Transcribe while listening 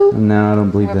to? No, I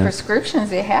don't believe With that. prescriptions,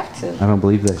 they have to. I don't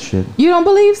believe that shit. You don't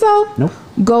believe so? Nope.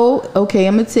 Okay,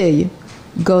 I'm gonna tell you.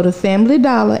 Go to Family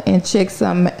Dollar and check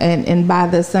some and buy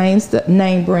the same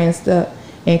name brand stuff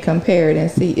and compare it and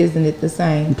see isn't it the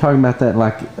same. I'm talking about that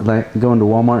like going to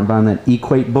Walmart and buying that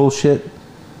Equate bullshit.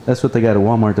 That's what they got at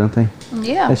Walmart, don't they?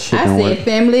 Yeah. That shit I don't said work.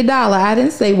 Family Dollar. I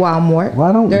didn't say Walmart. Well,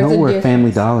 I don't There's know a where difference.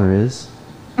 Family Dollar is.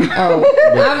 Oh,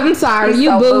 I'm sorry. He's You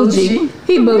so bougie. bougie.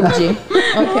 He bougie.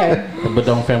 Okay. But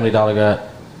don't Family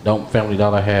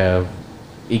Dollar have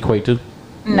Equate too?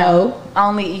 No.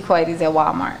 Only Equate is at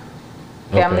Walmart.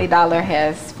 Family Okay. Dollar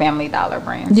has Family Dollar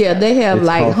brands. Yeah, they have It's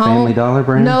like called home. Family Dollar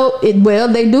brand? No, well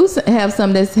they do have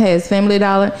some that has Family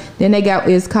Dollar. Then they got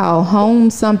it's called Home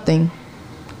something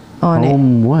on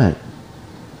Home what?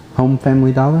 Home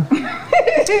Family Dollar?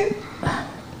 it.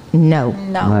 No.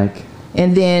 No. Like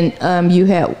And then you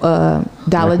have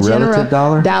Dollar Like General. Relative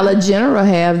Dollar? Dollar General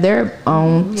have their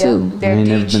own Yeah, too. their I ain't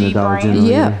never DG been to Dollar brand. General.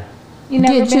 Yeah. either. You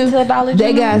never been to a Dollar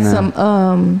They General? got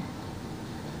No.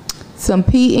 some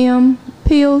PM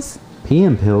pills.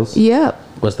 PM pills? Yep.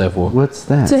 What's that for? What's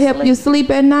that? To help you sleep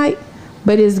at night.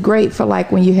 But it's great for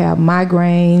like when you have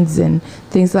migraines and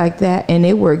things like that, and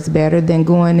it works better than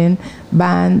going and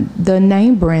buying the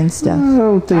name brand stuff. I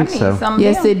don't I think need so. some of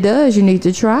Yes, them. it does. You need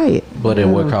to try it But at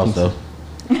what cost though?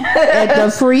 at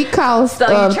the free cost So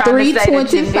of you trying to say the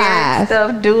generic $3.25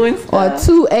 stuff doing or stuff?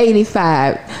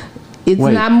 $2.85. It's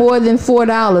Wait. not more than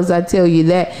 $4. I tell you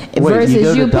that. Wait, versus you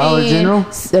go to you Dollar paying General?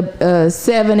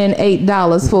 $7 and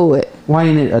 $8 for it. Why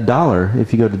ain't it $1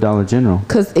 if you go to Dollar General?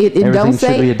 Cause it Everything don't should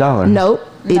say be $1. Nope.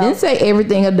 It No. didn't say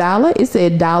everything $1. It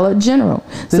said Dollar General.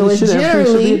 Then So it it's should-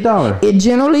 everything should be $1. It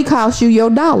generally costs you your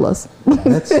dollars.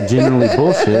 That's generally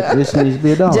bullshit. This needs to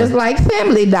be $1. Just like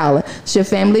Family Dollar. Should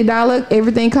Family Dollar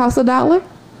everything cost $1?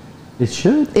 It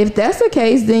should. If that's the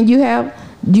case, then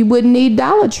you wouldn't need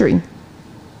Dollar Tree.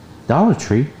 Dollar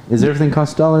Tree? Is everything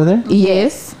cost $1 there?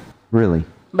 Yes. Really?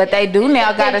 But they do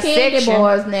now got a section.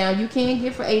 bars now you can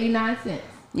get for 89 cents.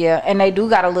 Yeah, and they do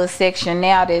got a little section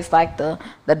now that's like the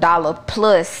dollar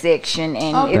plus section,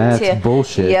 and Oh, That's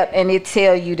bullshit. Yep, and it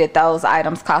tell you that those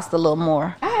items cost a little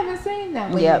more. I haven't seen that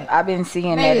one Yep, yet. I've been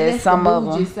seeing Maybe that at that's some the of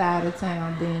bougie them. side of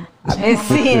town then. I've been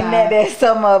seeing that at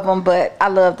some of them, but I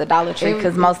love the Dollar Tree because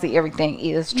Everything. mostly everything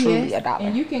is truly Yes, a dollar.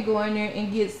 and you can go in there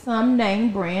and get some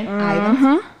name brand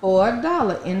items for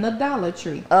 $1 in the Dollar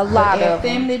Tree. A lot But at of 'em.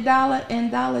 Family Dollar and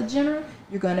Dollar General,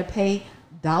 you're gonna pay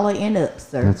 $1 and up,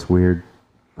 sir. That's weird.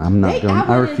 I'm not They- going. I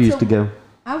I went refuse into- to go.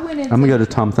 I went into. I'm going to go to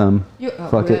Tom Thumb.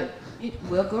 Fuck well, it.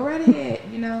 Well, go right ahead.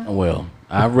 You know. Well,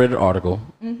 I read an article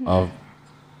a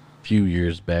few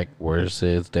years back where it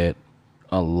says that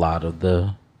a lot of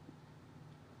the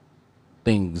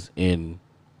things in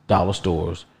dollar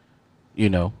stores,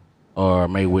 are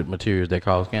made with materials that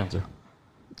cause cancer.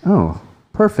 Oh,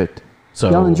 perfect. So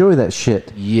Y'all enjoy that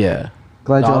shit. Yeah.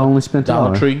 Glad y'all only spent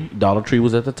Dollar $1. Tree. Dollar Tree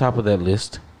was at the top of that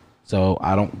list, so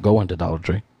I don't go into Dollar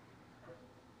Tree.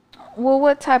 Well,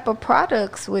 what type of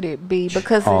products would it be?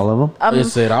 Because All of them? It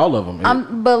said all of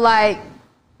them. but like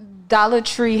Dollar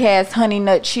Tree has Honey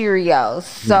Nut Cheerios,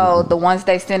 so the ones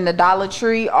they send to Dollar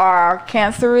Tree are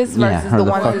cancerous Yeah, versus or the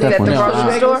the ones fucked that's up at the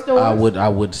ones. grocery store. I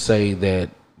would say that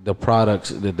the products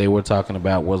that they were talking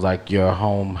about was like your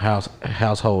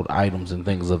household items and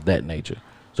things of that nature.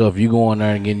 So if you go in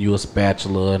there and getting you a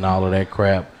spatula and all of that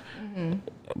crap, the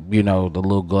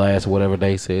little glass, whatever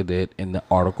they said that in the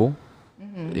article,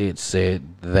 it said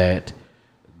that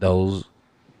those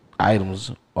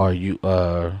items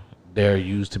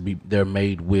they're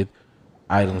made with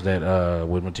items that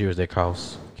with materials that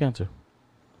cause cancer.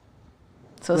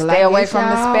 So Well, stay I away guess from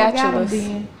the y'all got 'em spatulas.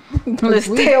 then. Let's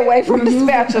stay away from the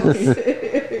spatulas.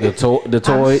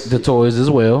 The toys as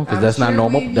well, because I'm that's not sure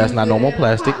normal. we That's use not it normal at a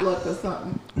plastic. potluck or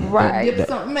something. Right. Dip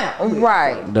something out with.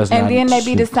 Right. That's And not then they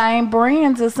be the shit. same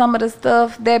brands of some of the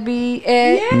stuff that be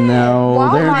at Yeah. No,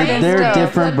 Walmart and they're stuff.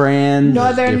 different brands.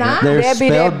 No, they're not. They're That'd be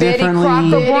that spelled Betty differently. Crocker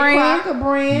Betty brand. Crocker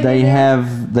brand. They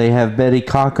have Betty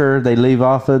Cocker. They leave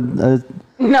off a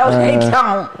No, they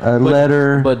don't.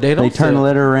 letter. but they don't turn the sell-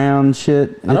 letter around.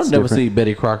 Shit. I don't It's never different. see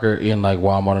Betty Crocker in like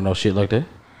Walmart or no shit like that.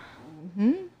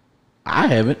 I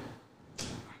haven't.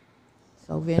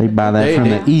 So They buy that They from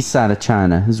did. the east side of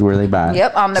China. Is where they buy it.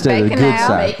 Yep, on the Instead of bacon good aisle.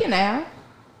 side. Bacon out.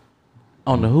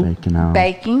 On the who? Bacon aisle.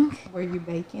 Baking. Where you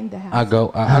baking the house? I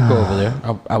go over there.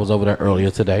 I was over there earlier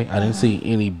today. I didn't see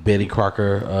any Betty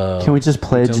Crocker. Can we just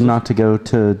pledge utensils. not to go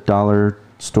to dollar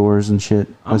stores and shit?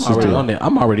 I'm Let's just already do on it. that.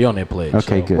 I'm already on that pledge.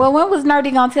 Okay, so. good. Well, when was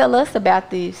Nerdy gonna tell us about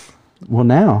this? Well,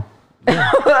 now.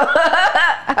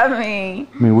 I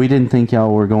mean, we didn't think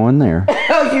y'all were going there.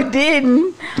 no, you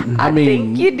didn't. I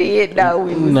think you did know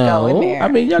we was going there. I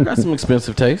mean, y'all got some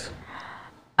expensive taste.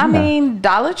 I mean,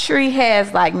 Dollar Tree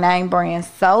has like name brand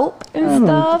soap and I don't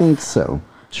stuff. think so.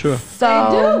 Sure.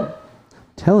 So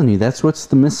Telling you, that's what's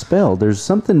the misspell. There's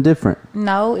something different.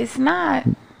 no, it's not.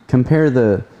 Compare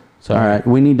the. Sorry. All right,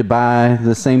 we need to buy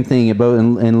the same thing at both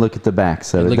and look at the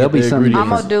backs of it. Look There'll at be the something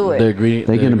ingredients. I'ma do it. The ingredient,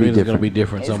 They're the gonna be ingredients gonna be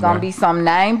different. different It's somewhere. gonna be some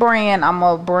name brand I'm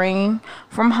gonna bring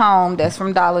from home. That's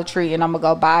from Dollar Tree, and I'm gonna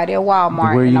go buy it at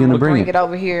Walmart. Where are you and I'm gonna gonna bring bring it? it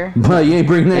over here. But you ain't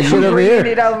bring that shit over Bringing here.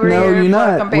 it over no, here you're for not.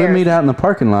 We'll comparison. meet out in the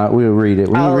parking lot. We'll read it.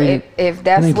 We'll Oh, read it. if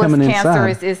that's It ain't what's coming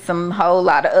cancerous, inside. it's some whole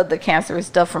lot of other cancerous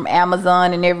stuff from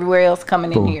Amazon and everywhere else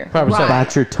coming in here. Probably so.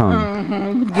 Bite your tongue.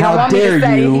 You don't How want me dare to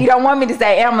say, you? You don't want me to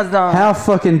say Amazon. How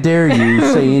fucking dare you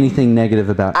say anything negative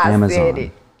about I Amazon? said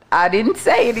it. I didn't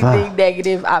say anything Fuck.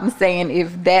 negative. I'm saying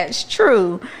if that's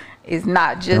true, it's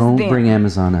not just Don't them. bring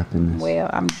Amazon up in this. Well,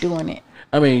 I'm doing it.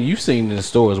 I mean, you've seen in the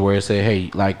stores where it say,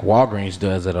 hey, like Walgreens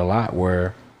does it a lot,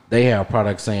 where they have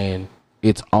products saying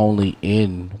it's only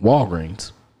in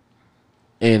Walgreens.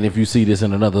 And if you see this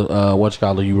in another,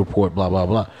 you report, blah, blah,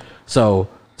 blah. So,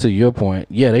 to your point,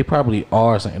 yeah, they probably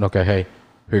are saying, okay, hey,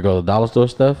 here goes the dollar store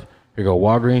stuff. Here goes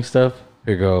Walgreens stuff.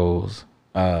 Here goes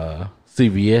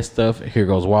CVS stuff. Here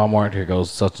goes Walmart. Here goes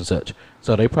such and such.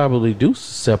 So they probably do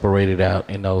separate it out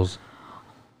in those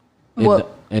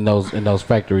in those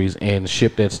factories and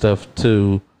ship that stuff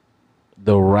to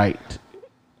the right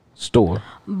store.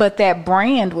 But that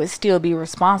brand would still be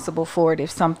responsible for it if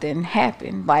something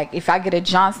happened. Like if I get a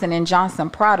Johnson & Johnson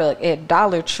product at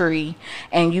Dollar Tree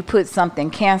and you put something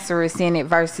cancerous in it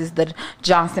versus the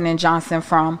Johnson & Johnson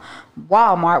from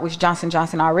Walmart, which Johnson &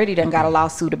 Johnson already done got a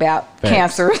lawsuit about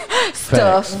cancer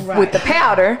stuff with the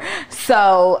powder.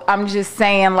 So I'm just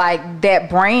saying like that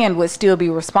brand would still be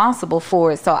responsible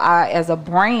for it. So I, as a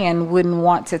brand, wouldn't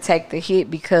want to take the hit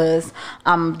because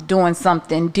I'm doing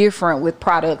something different with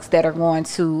products that are going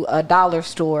to a dollar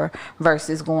store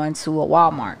versus going to a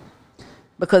Walmart.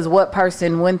 Because what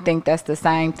person wouldn't think that's the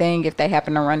same thing if they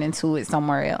happen to run into it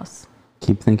somewhere else?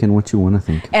 Keep thinking what you want to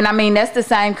think. And I mean, that's the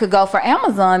same could go for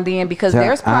Amazon then, because Yeah,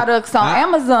 there's products on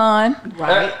Amazon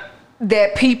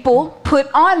that people put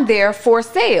on there for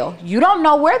sale. You don't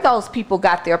know where those people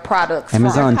got their products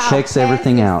Amazon from. checks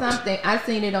everything out. Something I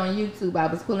seen it on YouTube. I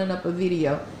was pulling up a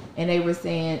video, and they were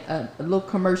saying a little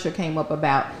commercial came up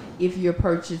about if you're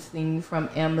purchasing from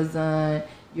Amazon,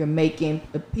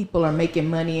 people are making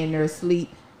money in their sleep,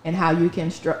 and how you can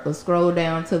scroll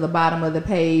down to the bottom of the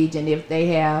page, and if they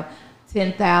have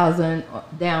 10,000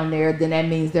 down there, then that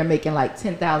means they're making like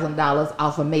 $10,000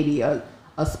 off of maybe a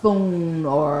spoon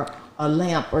or a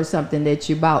lamp or something that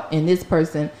you bought. And this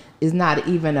person is not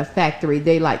even a factory.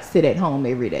 They like sit at home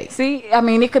every day. See, I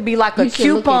mean, it could be like a You should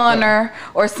look at couponer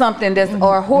or something that's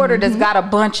or a hoarder that's got a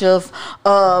bunch of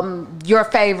your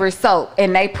favorite soap,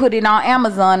 and they put it on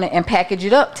Amazon and package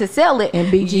it up to sell it. And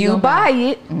BG you gonna buy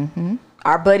it.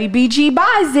 Our buddy BG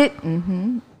buys it.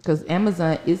 Because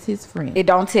Amazon is his friend. It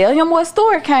don't tell him what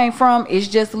store it came from. It's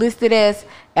just listed as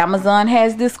Amazon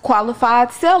has this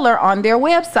qualified seller on their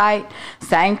website.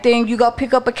 Same thing, you go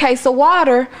pick up a case of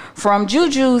water from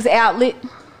Juju's outlet,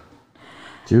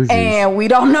 Juju's. and we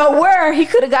don't know where he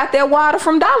could have got that water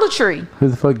from Dollar Tree. Who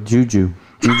the fuck Juju?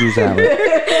 Juju's outlet.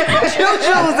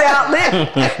 Juju's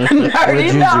outlet. Nerdy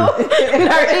Juju? know.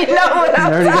 Nerdy know what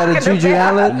I'm Nerdy got a talking Juju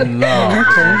about. outlet?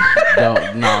 No,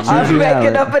 I'm Juju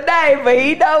making outlet. up a name, but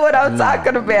he know what I'm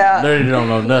talking about. Nerdy don't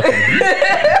know nothing.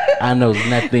 I know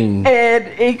nothing. And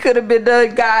he could have been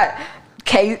the guy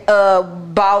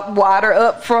bought water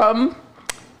up from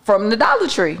the Dollar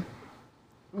Tree,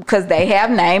 because they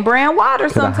have name brand water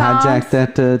Could have sometimes.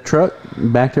 hijacked that truck,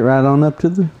 backed it right on up to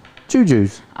the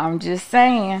Juju's. I'm just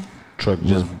saying. Truck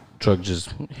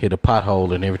just hit a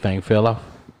pothole and everything fell off.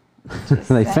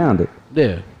 They found it.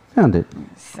 Yeah. Found it.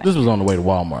 This was on the way to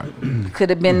Walmart. Could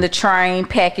have been the train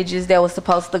packages that was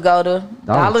supposed to go to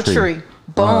Dollar Tree.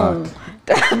 Boom.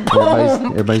 Boom.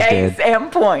 Everybody's Case dead.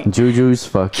 and point. Juju's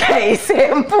fucked. Case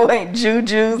and point.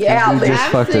 Juju's Yeah, outlet. just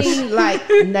I've fucked us. seen like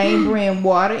name brand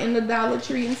water in the Dollar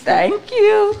Tree and stuff. Thank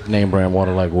you. Name brand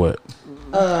water like what?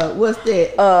 What's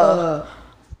that?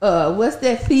 What's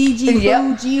that? Fiji,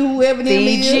 Yep. Fuji, whoever them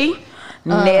is. Fiji,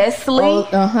 Nestle,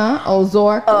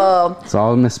 Ozark. It's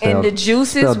all misspelled. and the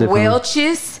juices, Spelled differently.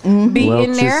 Welch's be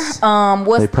in there. Welch's.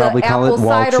 What's They probably the call it apple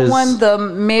cider Welch's. one? The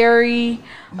Mary,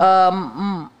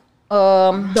 The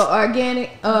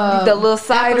organic, the little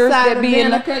ciders that be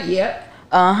in the, vinegar. Yep.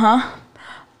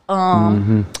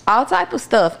 all type of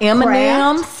stuff.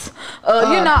 M&M's, you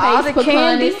know, all the Pace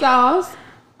candy, sauce.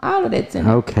 All of that's in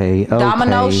there. Okay.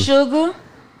 Domino sugar.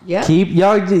 Yep.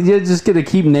 You're just gonna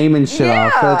keep naming shit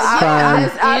off. That's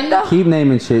fine. I know. Keep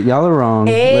naming shit. Y'all are wrong.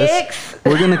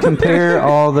 We're gonna compare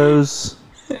all the stuff.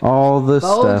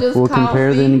 Folgers We'll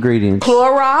compare the coffee. ingredients.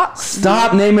 Clorox.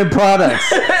 Stop naming products.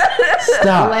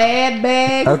 Stop. Glad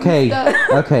bags. Okay. and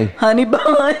stuff. Okay. Honey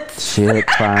buns. Shit.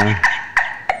 Fine.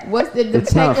 What's the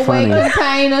It's not takeaway funny.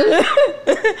 container?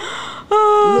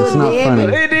 It's not funny.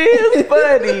 It is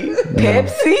funny.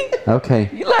 Pepsi. Okay.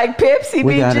 You like Pepsi,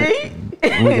 We got BG?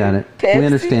 We got it. Pepsi. We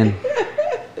understand.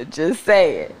 Just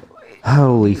say it.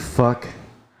 Holy fuck.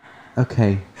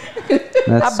 Okay. I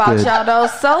That's bought good. y'all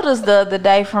those sodas the other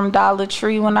day from Dollar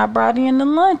Tree when I brought in the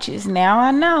lunches. Now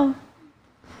I know.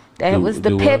 That was the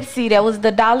do what? Pepsi. That was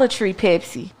the Dollar Tree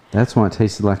Pepsi. That's why it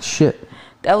tasted like shit.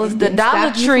 That was the Didn't Dollar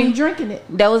stop you Tree. from drinking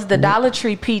it. That was the Dollar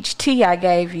Tree peach tea I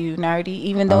gave you, Nerdy.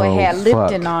 Even though Oh, it had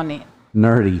Lipton fuck. on it,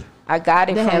 Nerdy. I got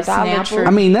it They from have Dollar Snapple. Tree. I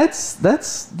mean,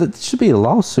 that should be a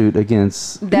lawsuit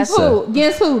against That's Issa. Who?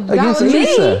 Against who? Against Dollar Tree?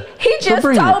 Issa. He just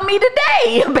bring told it. me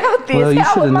today about this. Well, you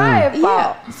How shoulda am I known. at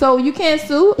fault? Yeah. So you can't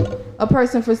sue a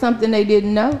person for something they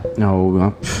didn't know.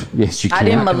 No, yes, you I can.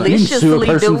 didn't You can sue a maliciously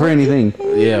person do for it. anything.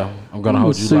 Yeah, I'm gonna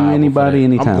hold you Sue liable. anybody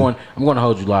for that. anytime. I'm gonna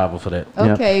hold you liable for that. Yep.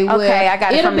 Okay, well, Okay, I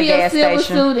got it it'll from the be gas a civil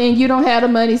station. suit, and you don't have the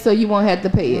money, so you won't have to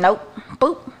pay it. Nope.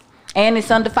 Boop. And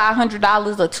it's under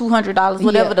 $500 or $200,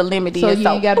 whatever Yeah. the limit So is. you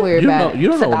ain't got to worry You about know, it. you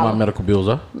don't know It's a what my dollar. medical bills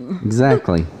are.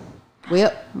 Exactly.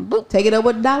 Well, take it up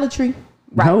with Dollar Tree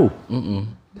No.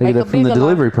 Take Make it a up from the bigger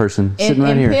delivery person sitting right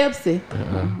and here. Pepsi.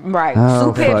 Right.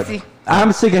 Oh, Sue fuck. Pepsi.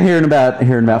 I'm sick of hearing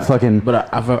about fucking But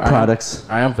I products.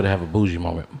 I am for to have a bougie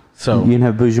moment. So You can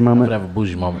have a bougie I'm moment. gonna have a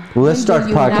bougie moment. Well, let's When start do the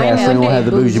you not podcast have and we'll a have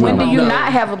the bougie bougie When do moment. you No.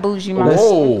 not have a bougie moment?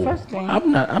 Whoa! First thing.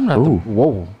 I'm not the Ooh.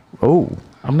 whoa. Oh,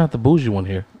 I'm not the bougie one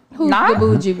here. Who's Nah. the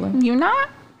bougie one? You not?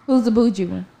 Who's the bougie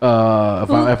one?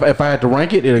 If I had to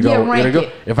rank it, it'll Yeah, go. rank It'll go.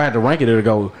 it. If I had to rank it, it'll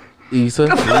go. Issa,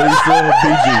 Lisa,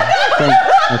 BG.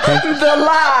 okay. The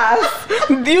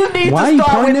lies. You need Why to are you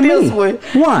start with pointing at this me? one.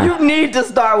 Why? You need to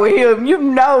start with him. You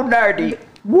know, Nerdy.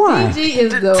 Why? BG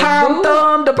is the Tom boo-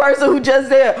 Thumb, the person who just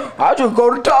said, "I just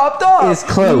go to Tom Thumb." It's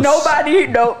close. Nobody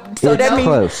know. So It's that means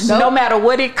close. no matter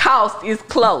what it costs, it's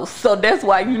close. So that's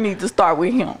why you need to start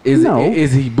with him. No.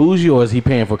 Is he bougie or is he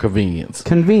paying for convenience?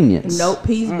 Convenience. Nope,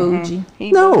 he's bougie.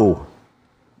 He- No.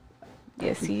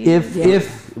 Yes, he is.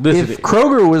 If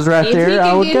Kroger was right If he there, I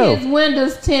can would get go. his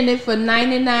windows tinted for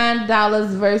 $99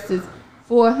 versus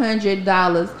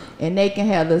 $400, and they can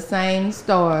have the same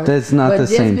stars. That's not but the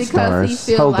just same because stars. he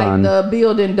feel Hold like on. the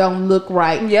building don't look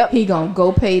right, Yep. he gonna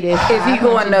go pay that. If he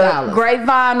going to $500.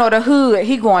 Grapevine or the Hood,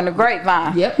 he going to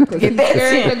Grapevine. Yep, because Get he's that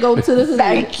scared shit. to go to the hood.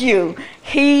 Thank you.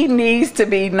 He needs to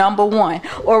be number one.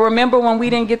 Or remember when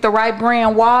we didn't get the right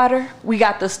brand water? We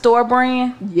got the store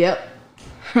brand. Yep.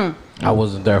 I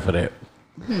wasn't there for that.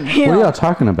 Him. What are y'all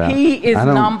talking about? He is I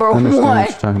don't number understand one. What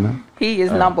you're talking about. He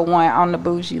is number one on the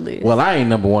bougie list. Well, I ain't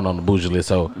number one on the bougie list,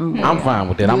 so I'm fine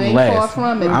with that. You I'm ain't last. far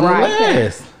from it, I'm right?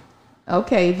 last.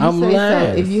 Okay, if you I'm say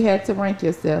last. so, if you had to rank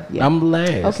yourself, yeah. I'm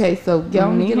last. Okay, so go on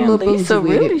and Me get a and little bougie Lisa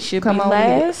with really it. should Come be on with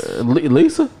it. last.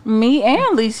 Lisa? Me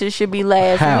and Lisa should be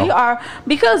last. How? We are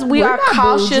because we We're are not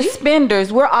cautious bougie.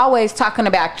 spenders. We're always talking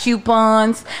about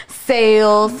coupons,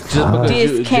 sales,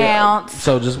 discounts.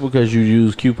 So just because you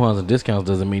use coupons and discounts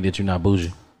doesn't mean that you're not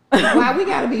bougie. Why we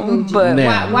gotta be bougie? But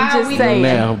Now, why just are we saying.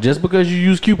 bougie? Now, just because you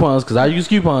use coupons, because I use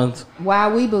coupons, Why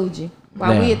are we bougie?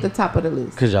 Why we Now. at the top of the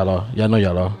list? because y'all are. Y'all know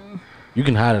y'all are. You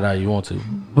can hide it how you want to.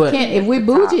 But If we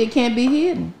bougie, it can't be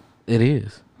hidden. it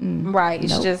is. Right,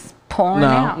 it's just pouring No,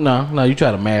 out. no. You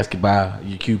try to mask it by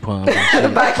your coupons and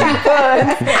shit. By coupons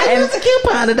I used a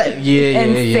coupon today. Yeah,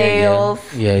 and yeah, yeah, sales.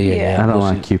 Yeah, yeah, yeah. I don't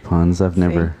Bullshit. like coupons. I've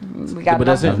never. We got But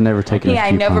that's no- it. I've never taken He a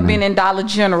ain't coupon. never been in Dollar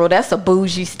General. That's a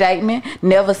bougie statement.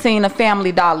 Never seen a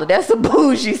Family Dollar. That's a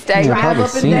bougie statement. Yeah, probably up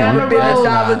and seen down it. the Been a road.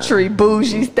 Dollar Tree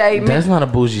bougie statement. That's not a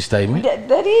bougie statement.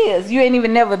 That is. You ain't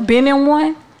even never been in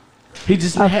one He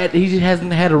just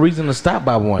hasn't had a reason to stop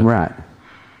by one. Right.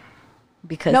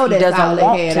 because No, he that's all doesn't they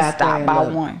want had to out there stop in by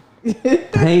Lubbock. one.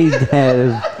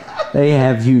 They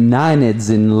have Uniteds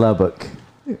in Lubbock,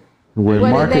 where What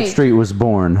did Market they- Street was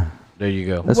born. There you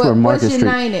go. That's where Market what's Street.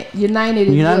 United? United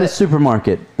is United what?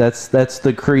 Supermarket. That's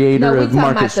the creator No, we of talking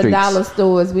Market about the Street. dollar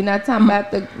stores. We're not talking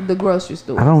about the grocery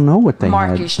stores. I don't know what they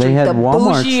Market had. Street, They had the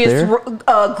Walmart's there.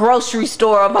 bougiest grocery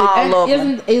store of all of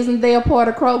them. Isn't they a part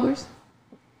of Kroger's?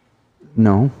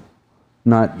 No,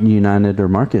 not United or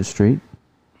Market Street.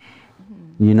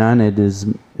 United is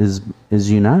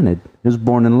United. It was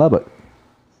born in Lubbock.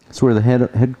 That's where the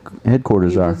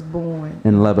headquarters It are was born.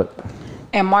 in Lubbock.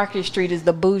 And Market Street is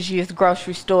the bougiest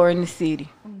grocery store in the city.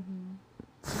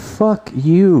 Fuck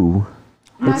you.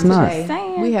 It's not. today.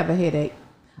 Saying. We have a headache.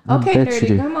 Okay, bet you Nerdy,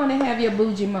 do. come on and have your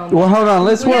bougie moment. Well, hold on.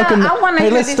 Let's Yeah, welcome. I wanna Hey,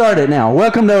 hear let's this. start it now.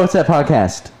 Welcome to Oh It's That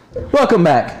Podcast. Welcome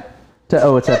back to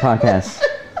Oh It's That Podcast.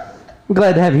 We're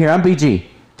glad to have you here. I'm BG.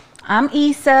 I'm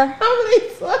Issa. I'm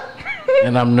Lisa.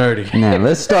 And I'm nerdy. Now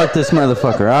let's start this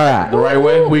motherfucker. The All right. right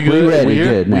way? We good? We ready, We here?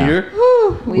 good We now. here?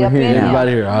 We up here in now.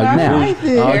 Everybody here. here. All Now. you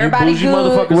bougie, all you Everybody bougie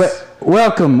good.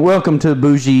 motherfuckers. Welcome to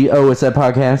Bougie Oh It's That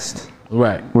Podcast.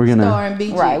 Right. We're gonna Starring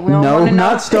BG. Right. We don't no, wanna know.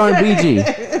 not starring BG.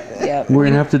 Yep. We're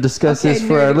gonna have to discuss Okay, this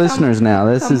for our Nerdy, listeners now.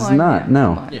 This come is on not. now,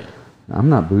 No, come on. Yeah. I'm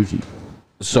not bougie.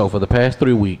 So for the past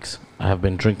 3 weeks, I have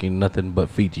been drinking nothing but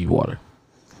Fiji water.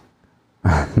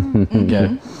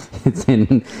 Okay. It's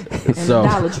in. So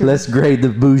Dollar Tree. Let's grade the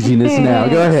bouginess now.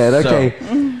 Go ahead. So- Okay.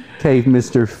 Okay,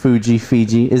 Mr.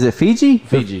 Fiji. Is it Fiji?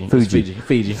 Fiji. It's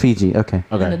Fiji. Fiji. Okay.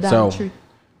 In the Okay. Dollar So Tree.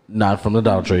 not from the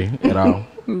Dollar Tree at all.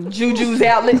 Juju's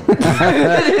outlet from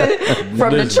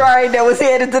the train that was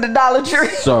headed to the Dollar Tree.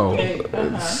 So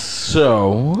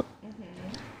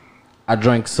I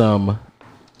drank some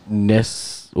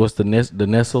what's the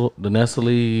Nestle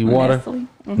water. Nestle.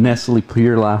 Nestle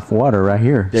Pure Life water right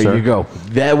here. There sir. you go.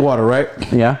 That water, right?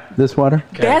 Yeah, this water.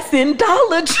 That's in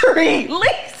Dollar Tree.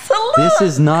 Lisa, look. This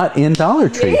is not in Dollar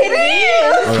Tree.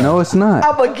 It is. No, it's not.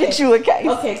 I'm gonna get you a case.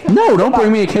 Okay, come No, don't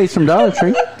bring me a case from Dollar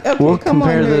Tree. Okay, We'll come on,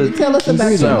 compare Nerdy. the. Tell us about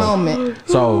your So- moment.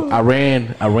 So I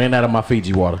ran out of my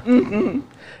Fiji water,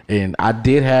 and I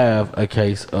did have a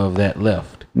case of that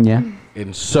left, Yeah.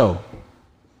 and so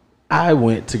I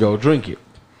went to go drink it.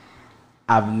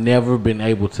 I've never been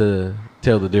able to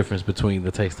tell the difference between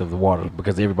the taste of the water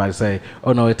because everybody say,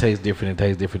 "Oh no, it tastes different. It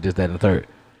tastes different. This, that, and the third."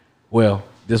 Well,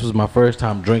 this was my first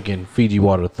time drinking Fiji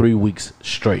water 3 weeks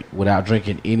straight without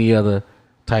drinking any other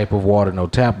type of water, no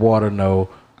tap water, no,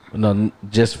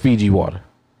 just Fiji water.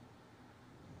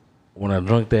 When I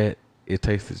drank that, it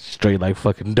tasted straight like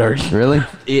fucking dirt. Really?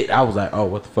 I was like, oh,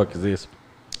 what the fuck is this?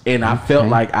 And I felt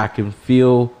like I can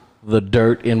feel the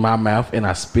dirt in my mouth, and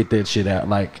I spit that shit out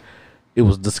like it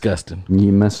was disgusting.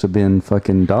 You must have been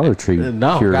fucking Dollar Tree.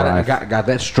 No, Pure got Life.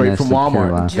 that straight from Nestle Pure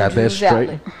Walmart. Life. Got that Juju's straight.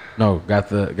 outlet. No, got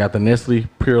the Nestle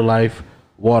Pure Life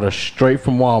water straight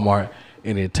from Walmart,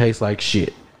 and it tastes like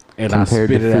shit. And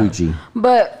Compared I spit to it Fuji.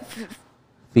 But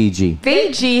Fiji.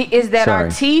 Fiji is that Sorry.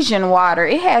 artesian water.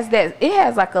 It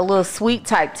has like a little sweet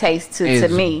type taste to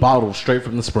It's me. bottled straight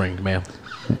from the spring, man.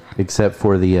 Except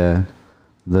for the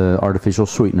artificial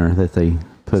sweetener that they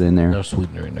put in there. No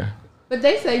sweetener in there. But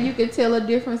they say you can tell a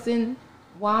difference in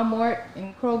Walmart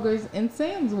and Kroger's and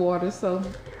Sam's water. So,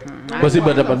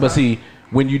 But see,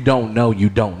 when you don't know, you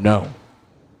don't know.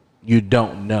 You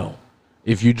don't know.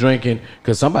 If you drinking,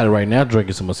 because somebody right now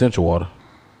drinking some essential water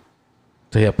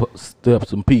to help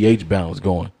some pH balance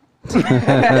going.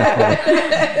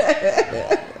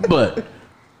 But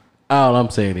all I'm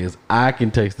saying is I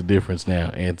can taste the difference now.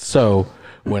 And so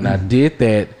when I did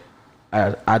that,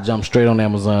 I jumped straight on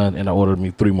Amazon and I ordered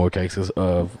me 3 more cases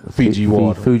of Fiji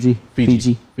water. Fiji?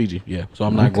 Fiji, yeah. So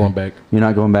I'm not going back. You're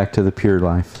not going back to the Pure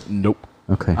Life. Nope.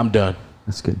 Okay. I'm done.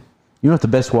 That's good. You know what the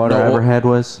best water No, I ever had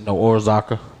was? You No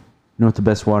Orzaka. know what the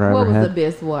best water I what ever was had? the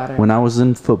best water? When I was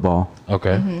in football,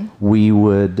 Okay. we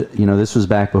would, this was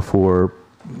back before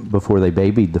they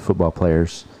babied the football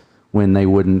players, when they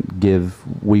wouldn't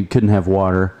we couldn't have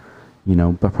water,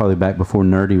 but probably back before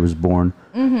Nerdy was born.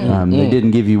 They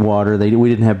didn't give you water. We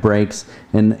didn't have breaks,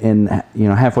 and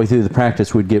halfway through the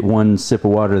practice, we'd get one sip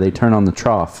of water. They turn on the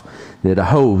trough. They had a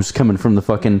hose coming from the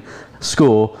fucking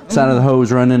school, side of the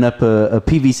hose running up a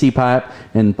PVC pipe,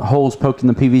 and holes poked in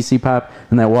the PVC pipe,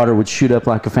 and that water would shoot up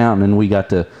like a fountain, and we got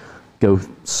to go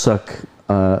suck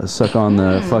on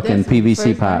the fucking That's PVC first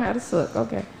learn how pipe. to suck.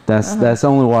 Okay. That's the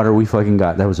only water we fucking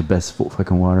got. That was the best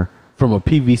fucking water. From a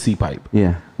PVC pipe.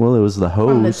 Yeah. Well, it was the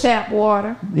hose. From the tap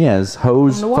water. Yeah, it's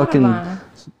hose From the water fucking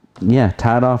line.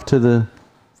 tied off to the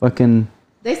fucking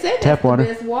They say that's Tap water.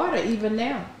 the best water even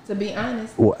now, to be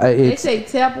honest. well, They it's say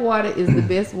tap water is the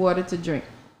best water to drink.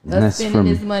 And Us that's spending from-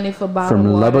 this money for bottled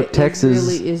from water Lubbock, Texas.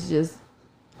 really is just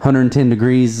 110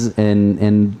 degrees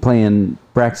and playing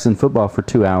Braxton football for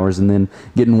 2 hours and then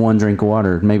getting one drink of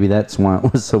water. Maybe that's why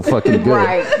it was so fucking good.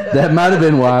 Right. That might have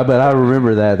been why, but I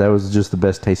remember that. That was just the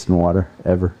best tasting water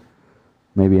ever.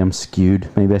 Maybe I'm skewed.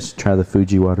 Maybe I should try the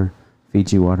Fiji water.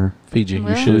 Fiji water. Fiji. You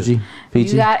Well, should.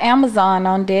 Fiji. You got Amazon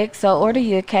on deck, so order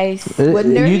you a case. What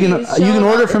Nerdy you is can showing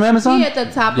order up- from Amazon? He at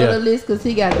the top Yeah. of the list because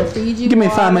he got the Fiji. Give me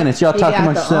water, 5 minutes. Y'all he talk got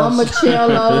amongst yourselves. the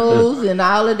Armachellos and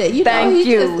all of that. Thank he's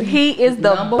you. just He is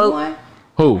the number bo- one.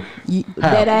 Who?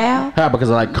 That Al. How? Because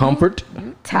I like comfort.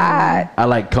 Tide. I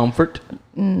like comfort.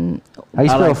 How you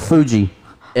spell like- Fuji?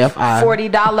 FI.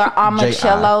 $40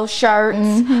 Armacello shirts.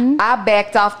 I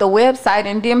backed off the website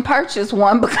and didn't purchase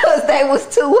one because they was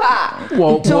too high.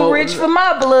 Too rich for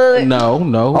my blood. No.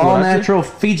 All What I said? natural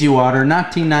Fiji water,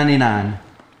 $19.99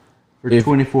 for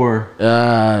 24.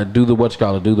 Do the what you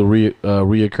call it? Do the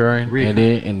reoccurring,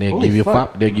 and then Holy give you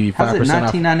fuck. they give you How's it 5%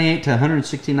 off. $19.98 to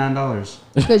 $169?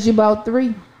 Because you bought 3.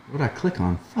 What did I click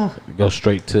on? Fuck. Go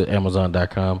straight to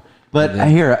Amazon.com. But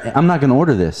here, I'm not going to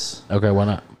order this Okay, why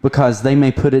not? because they may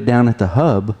put it down at the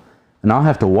hub, and I'll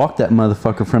have to walk that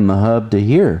motherfucker from the hub to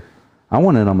here. I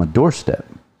want it on my doorstep,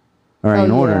 or I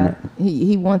ain't ordering it.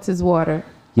 He wants his water.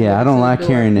 Yeah, I don't like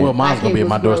carrying it. Well, mine's Like gonna it be at was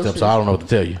my doorstep, so groceries. I don't know what to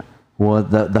tell you. Well,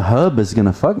 the hub is going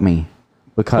to fuck me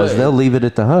because But- they'll leave it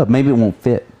at the hub. Maybe it won't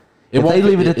fit. If won't they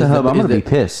leave fit. it at the Is hub, I'm going to be the-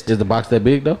 pissed. Is the box that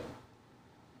big though?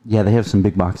 Yeah, they have some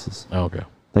big boxes. Oh, okay.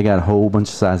 They got a whole bunch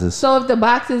of sizes. So if the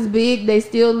box is big, they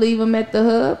still leave them at the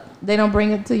hub? They don't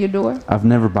bring it to your door? I've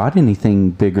never bought anything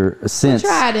bigger since.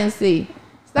 Try it and see.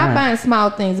 Stop Alright. buying small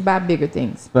things, buy bigger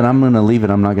things. But I'm going to leave it.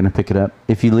 I'm not going to pick it up.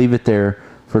 If you leave it there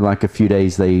for like a few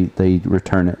days, they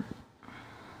return it.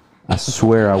 I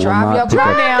swear I will Drive your not pick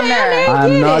car up. down there. I'm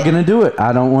Get not it. going to do it.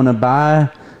 I don't want to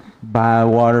buy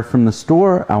water from the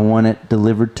store. I want it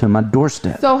delivered to my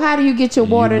doorstep. So how do you get your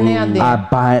water now then? I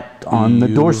buy it on the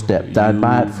doorstep. I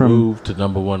buy it from Move to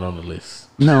number 1 on the list.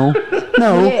 no. He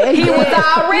was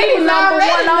already number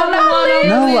one on the list.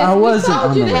 No, I wasn't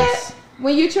told on you the that list.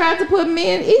 when you tried to put me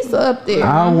and Issa up there.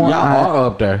 Y'all are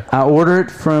up there. I order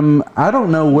it from I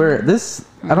don't know where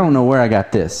I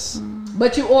got this.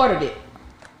 But you ordered it.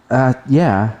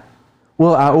 Yeah.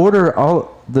 Well, I order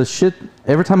all the shit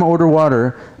every time I order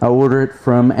water. I order it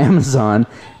from Amazon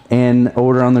and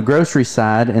order on the grocery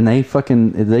side, and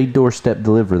they doorstep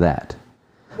deliver that.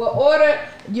 Well, order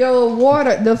your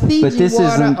water, the Fiji But this water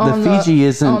isn't- the on Fiji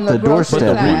isn't on the grocery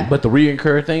doorstep. side. But the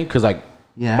reincur thing, because like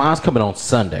Yeah. mine's coming on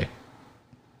Sunday.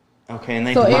 Okay, and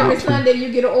they So every Sunday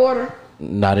you get an order.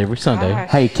 Not every Sunday. Gosh.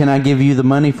 Hey, can I give you the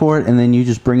money for it, and then you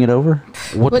just bring it over?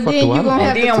 What But the fuck then do I you're know? gonna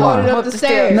have to then tote walk it up up the the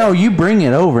stairs. No, you bring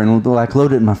it over and like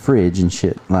load it in my fridge and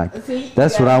shit. Like See,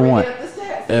 that's you what I gotta bring want. it up the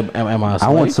stairs. Am I a I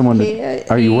slave? want someone to. Yeah,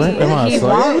 Are you what? Am I a He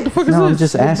slave? won't. What the fuck is No, I'm this?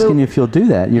 just asking you if you'll do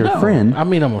that. You're a friend. I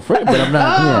mean, I'm a friend, but I'm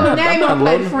not. Oh, Yeah. now you I'm not want to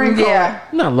play loading. friend card. Yeah.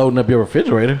 I'm not loading up your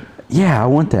refrigerator. Yeah, I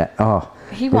want that. Oh,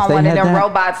 He if want they one of had them that-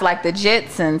 robots like the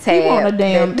Jetsons had. want a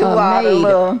damn, that do all the maid.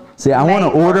 little. See, I want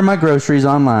to maid order my groceries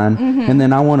online, Mm-hmm. and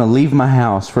then I want to leave my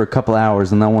house for a couple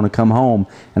hours, and I want to come home,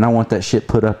 and I want that shit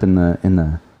put up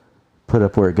put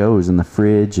up where it goes in the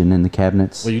fridge and in the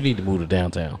cabinets. Well, you need to move to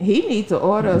downtown. He needs to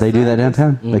order. They do that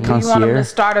downtown. They You want them to concierge.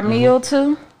 start a meal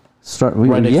too? Start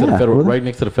Right next to the federal. will they? Right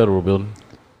next to the federal building.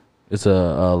 It's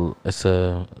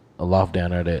a loft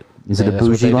down there that. Is it a that's what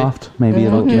bougie they do. loft? Maybe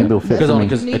it'll fit for me.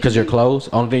 Because your clothes.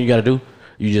 Only thing you got to do,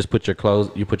 you just put your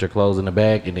clothes. You put your clothes in the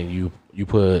bag, and then you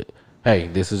put, hey,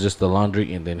 this is just the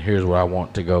laundry, and then here's where I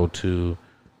want to go to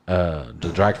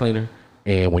the dry cleaner.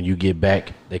 And when you get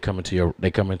back, they come into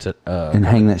And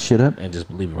hang that shit up. and just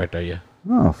leave it right there. Yeah,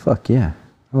 Oh fuck yeah,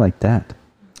 I like that.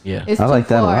 yeah. It's I too like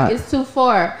that a far. lot. It's too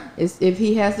far. It's if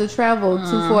he has to travel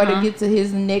too far to get to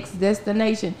his next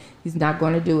destination, he's not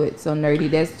going to do it. So nerdy,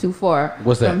 that's too far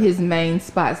What's that? from his main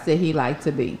spots that he like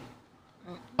to be.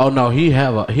 Oh no, he'll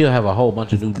have a whole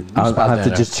bunch of new spots I'll have down to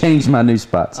there. just change my new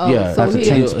spots. Oh, Yeah, so I have to he,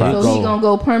 change so spots. he gonna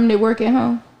go permanent work at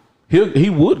home.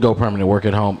 He would go permanent work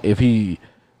at home if he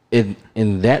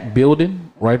in that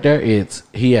building right there.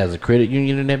 He has a credit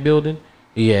union in that building.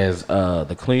 He has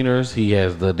the cleaners. He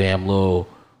has the damn little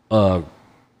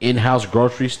in-house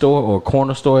grocery store or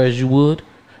corner store as you would,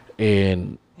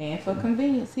 and And for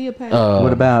convenience, he'll pay.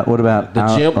 What about the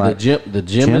out, gym. like- The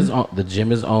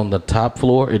gym is on the top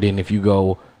floor, and then if you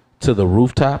go to the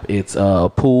rooftop, it's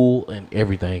a pool and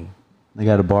everything. They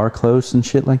got a bar close and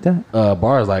shit like that.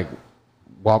 Bar is like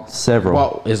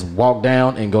Several. walk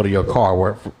down and go to your car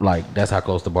where like that's how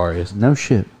close the bar is. No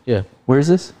shit. Yeah, Where is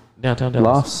this? downtown Dallas.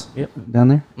 Lofts. Yep, Down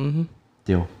there.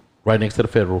 Deal. right next to the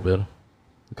federal building.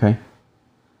 Okay.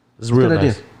 It's real good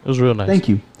nice. idea. It was real nice. Thank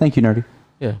you, nerdy.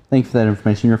 Yeah, Thank you for that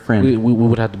information. You're a friend. we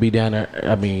would have to be down there.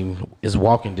 I mean, it's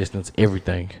walking distance,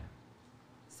 everything.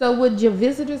 So would your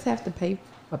visitors have to pay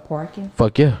for parking?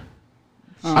 Fuck yeah.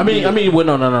 I mean, well,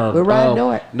 no. We're riding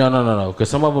door it. No. Because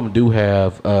some of them do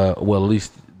have. Well, at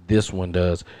least this one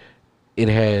does. It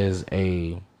has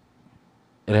a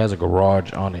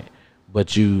garage on it, but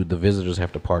the visitors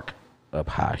have to park up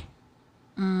high.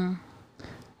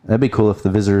 That'd be cool if the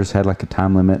visitors had like a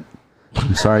time limit.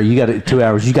 I'm sorry, you got it 2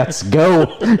 hours. You got to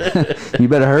go. You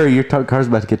better hurry. Your car's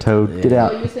about to get towed. Get Oh,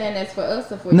 out. you're saying that's for us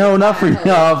or for No, your not for side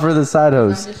y'all. hose? For the side I'm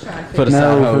hose. just trying to For the figure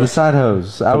side No, for the hose. side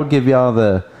hose. I would give y'all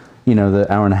you know,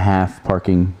 the hour and a half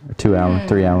parking, or 2 hour,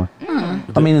 3 hour.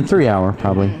 I mean, in 3 hour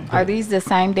probably. Are these the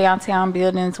same downtown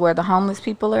buildings where the homeless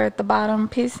people are at the bottom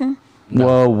pissing?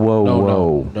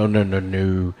 Whoa.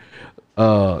 No.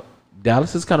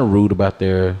 Dallas is kind of rude about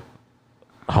their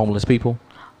homeless people.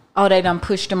 Oh, they done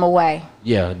pushed them away.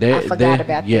 Yeah, I forgot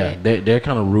about that. They're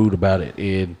kind of rude about it,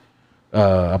 and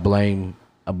I blame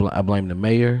the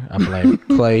mayor. I blame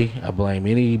Clay. I blame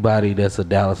anybody that's a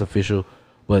Dallas official,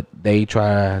 but they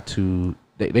try to.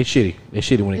 They shitty. They're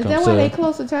shitty when it Is comes that to. why they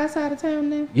closer to our side of town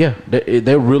now? Yeah,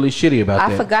 they're really shitty about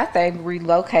that. I forgot they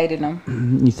relocated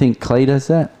them. You think Clay does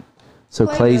that? So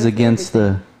Clay Clay's does against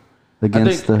everything. the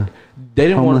against the They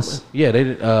didn't homeless. want. Yeah, they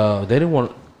didn't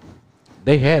want.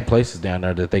 They had places down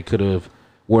there that they could have,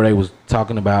 where they was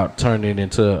talking about turning it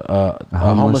into a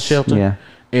homeless shelter. Yeah.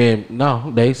 And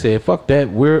no, they said fuck that.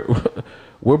 We're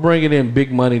bringing in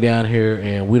big money down here,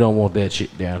 and we don't want that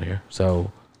shit down here.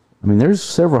 So. I mean, there's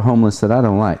several homeless that I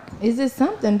don't like. Is it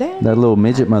something down? That little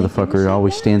midget I think we motherfucker should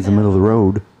always go stands in the down. middle of the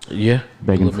road Yeah,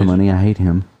 begging Little for midget. money. I hate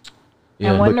him. Yeah,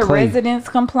 And when but the Clay- residents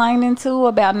complaining too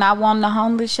about not wanting a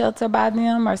homeless shelter by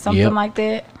them or something Yep. like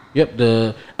that. Yep.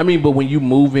 But when you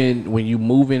move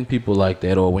in people like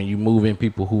that, or when you move in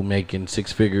people who making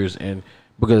six figures, and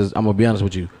because I'm gonna be honest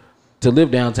with you, to live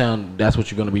downtown, that's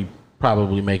what you're gonna be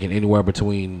probably making anywhere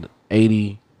between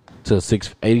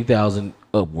 80,000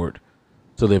 upward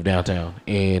to live downtown,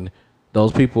 and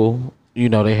those people, you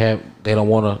know, they don't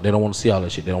want to see all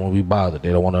that shit. They don't want to be bothered.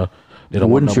 They don't want to. They don't.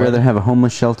 Wouldn't want you nobody- rather have a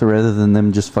homeless shelter rather than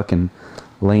them just fucking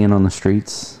laying on the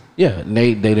streets? Yeah, and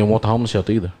they didn't want the homeless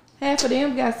shelter either. Half of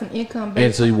them got some income And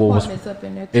based see what was apartments up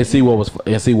in there. and too.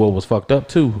 see what was fucked up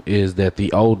too is that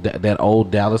that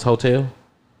old Dallas hotel,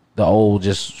 the old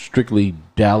just strictly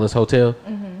Dallas hotel,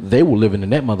 they were living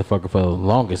in that motherfucker for the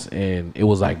longest, and it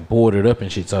was like boarded up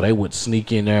and shit. So they would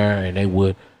sneak in there and they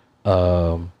would,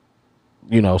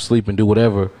 sleep and do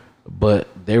whatever. But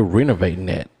they're renovating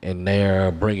that and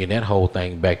they're bringing that whole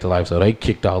thing back to life. So they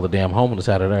kicked all the damn homeless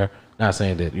out of there. Not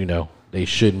saying that they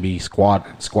shouldn't be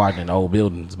squatting in old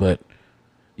buildings, but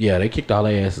yeah, they kicked all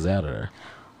their asses out of there.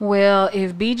 Well,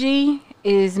 if BG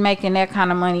is making that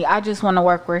kind of money, I just want to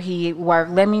work where he work.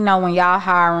 Let me know when y'all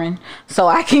hiring so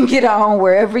I can get on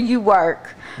wherever you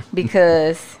work,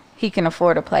 because he can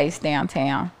afford a place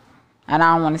downtown. And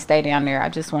I don't want to stay down there. I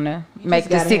just want to make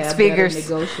the Just gotta six have better figures.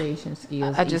 Negotiation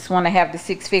skills. I just want to have the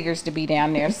six figures to be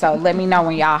down there. So let me know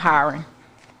when y'all hiring.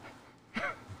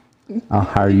 I'll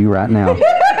hire you right now.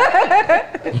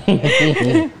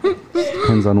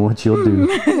 Depends on what you'll do.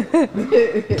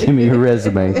 Give me your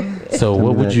resume. So Tell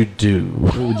what me would that. you do?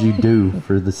 What would you do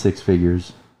for the six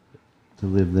figures to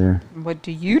live there? What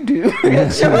do you do?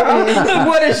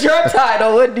 What is your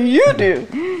title? What do you do?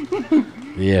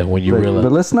 Yeah, when you But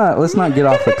realize. let's not get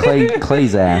off of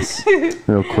Clay's ass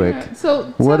real quick. So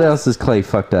What tell else is Clay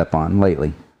fucked up on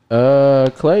lately?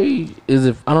 Clay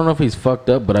I don't know if he's fucked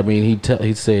up, but I mean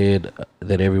he said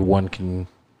that everyone can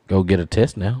go get a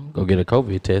test now, go get a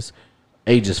COVID test,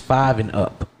 ages 5 and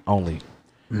up only,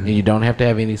 and you don't have to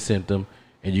have any symptom,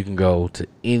 and you can go to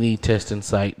any testing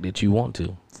site that you want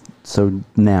to. So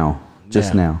now,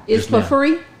 just now. It's Just for now.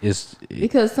 free It's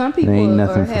because some people ain't are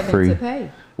nothing for having free. to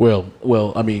pay.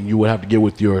 well, I mean, you would have to get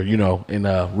with your, real,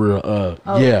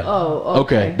 yeah. oh,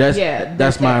 okay. That's Yeah,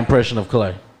 that's my that. impression of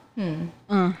Clay.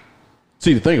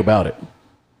 See, the thing about it,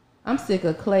 I'm sick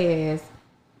of Clay ass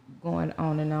going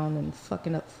on and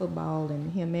fucking up football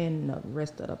and him and the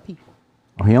rest of the people.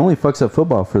 He only fucks up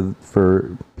football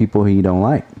for people he don't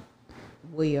like.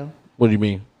 Will. what do you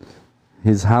mean?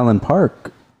 His Highland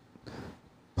Park,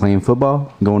 playing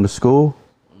football, going to school.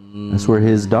 That's where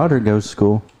his daughter goes to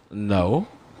school. No.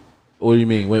 What do you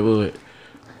mean? Wait.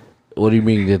 What do you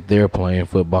mean that they're playing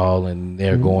football and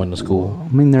they're going to school?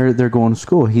 I mean, they're going to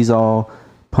school. He's all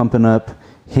pumping up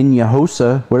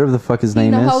Hinojosa, whatever the fuck his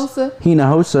name Hinojosa? is.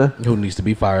 Hinojosa. Who needs to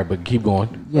be fired? But keep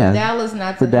going. Yeah. Dallas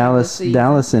not For to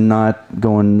Dallas and not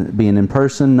being in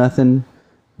person, nothing.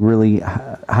 Really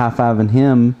high-fiving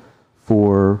him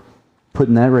for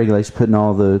putting that regulation, putting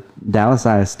all the Dallas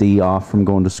ISD off from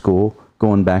going to school,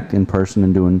 going back in person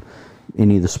and doing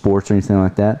any of the sports or anything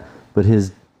like that. But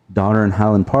his daughter in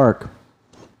Highland Park,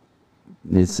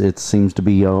 it seems to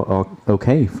be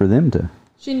okay for them to.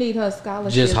 She need her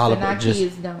scholarships Just and our just-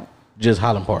 kids don't. Just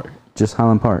Highland Park. Just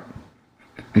Highland Park.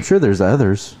 I'm sure there's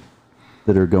others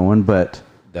that are going, but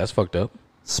That's fucked up.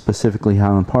 specifically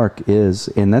Highland Park is,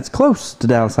 and that's close to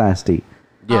Dallas ISD.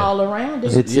 Yeah. All around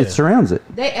it. It Yeah. surrounds it.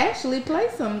 They actually play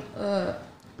some.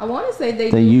 I want to say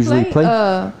they They do usually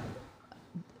play.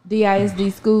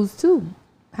 DISD schools too.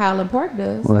 Highland Park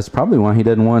does. Well, that's probably why he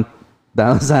doesn't want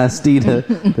Dallas ISD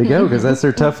to go because that's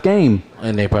their tough game.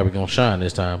 And they probably gonna shine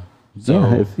this time.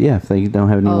 So If they don't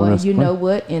have anyone Oh, and else. you to play. know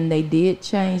what? And they did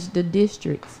change the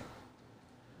districts.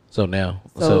 so now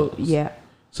So yeah.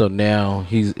 So now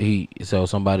so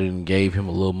somebody done gave him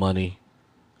a little money.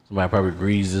 Somebody probably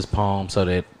greased his palm so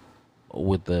that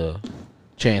with the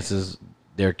chances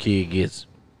their kid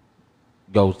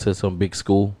goes to some big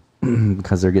school.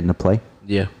 because they're getting to play.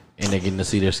 Yeah. And they're getting to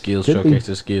see their skills, Could be. showcase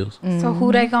their skills. So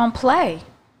who they gonna play?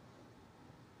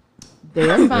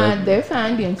 They're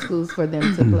finding schools for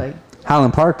them to play.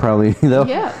 Highland Park probably they'll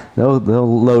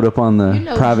load up on the You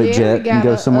know, private Jerry jet and got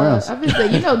go somewhere else. I was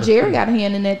say, Jerry got a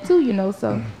hand in that too.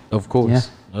 So Of course.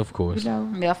 Yeah. Of course.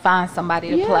 They'll find somebody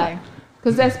to Yeah. play.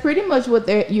 because that's pretty much what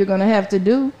you're gonna have to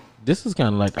do. This is kind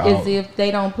of like Is if they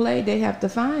don't play, they have to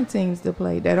find teams to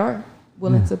play that are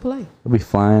willing to play. They'll be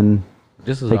flying,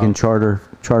 this is taking all,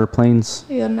 charter planes.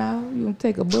 Hell no, you can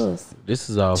take a bus. this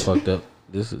is all fucked up.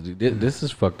 This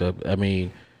is fucked up. I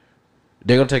mean,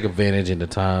 they're gonna take advantage in the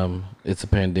time it's a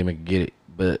pandemic. Get it,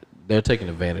 but they're taking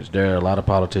advantage. There are a lot of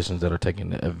politicians that are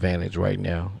taking advantage right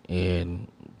now, and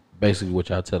basically what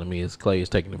y'all telling me is Clay is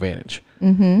taking advantage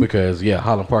because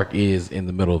Highland Park is in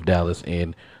the middle of Dallas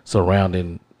and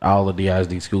surrounding all of the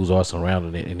ISD schools are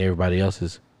surrounding it, and everybody else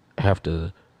is have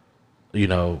to, hey,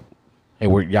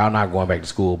 y'all not going back to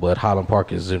school, but Highland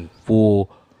Park is in full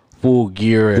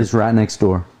gear. It's right next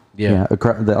door. Yeah.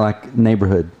 Across the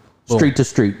neighborhood, Boom. street to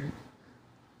street.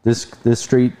 This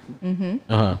street,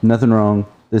 nothing wrong.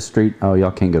 This street, oh,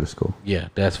 y'all can't go to school.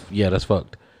 That's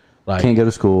fucked. Like Can't go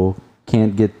to school.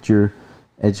 Can't get your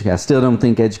education. I still don't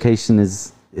think education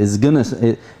is gonna.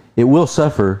 It will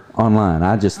suffer online.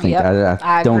 I just think Yep.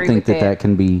 I I don't agree think with that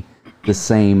can be the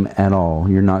same at all.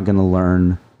 You're not going to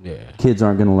learn. Yeah. Kids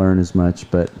aren't going to learn as much.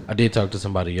 But I did talk to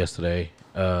somebody yesterday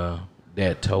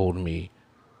that told me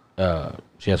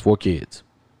she has 4 kids.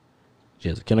 She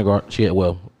has a kindergarten. She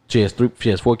has 3. She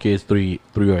has 4 kids. 3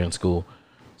 are in school.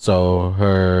 So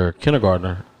her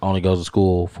kindergartner only goes to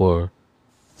school for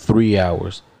 3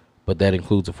 hours, but that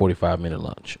includes a 45-minute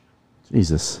lunch.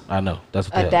 Jesus, I know that's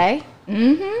what A the hell. day?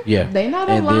 Yeah, They not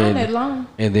And online then- that long.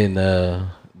 And then the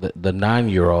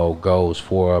 9-year-old goes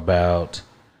for about,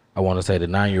 I want to say the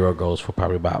 9-year-old goes for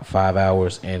probably about 5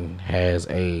 hours and has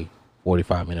a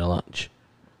 45-minute lunch.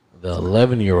 The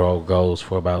 11-year-old goes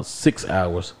for about 6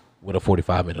 hours with a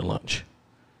 45-minute lunch.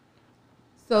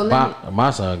 So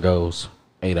My son goes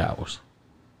 8 hours.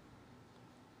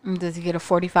 Does he get a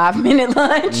 45-minute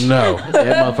lunch? No,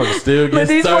 that motherfucker still But gets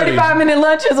these 30. 45-minute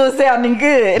lunches was sounding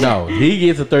good. No, he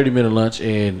gets a 30-minute lunch,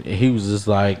 and he was just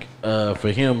like, for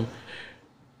him,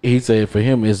 he said for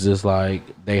him it's just like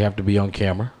they have to be on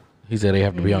camera. He said they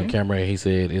have to be on camera, and he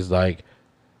said it's like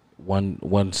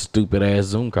one stupid ass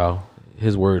Zoom call.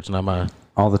 His words, not mine.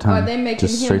 all the time. are they making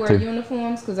just him straight wear through.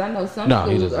 uniforms? Because I know some No,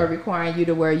 he schools doesn't. are requiring you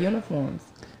to wear uniforms,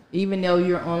 even though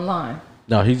you're online.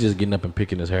 No, he's just getting up and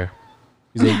picking his hair.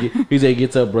 He said he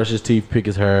gets up, brushes his teeth, pick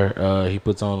his hair. He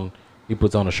puts on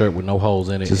a shirt with no holes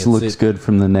in it. Just and looks sits- good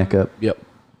from the neck up, Yep.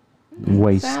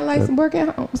 waist. Sound like up. some work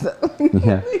at home. So.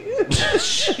 Yeah,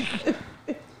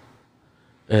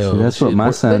 Oh, that's what shit.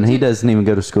 my son. He doesn't even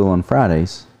go to school on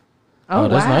Fridays. Oh,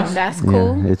 that's wow. nice. That's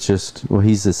cool. Yeah, it's just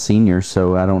he's a senior,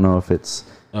 so I don't know if it's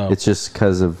just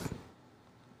because of.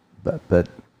 But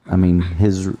I mean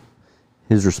his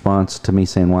response to me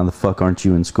saying why the fuck aren't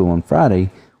you in school on Friday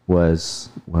was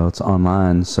it's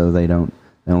online, so they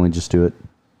only just do it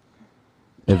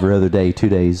every other day, 2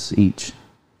 days each,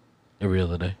 Every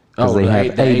other day. because they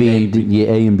have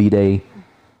A and B day, and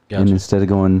Gotcha. instead of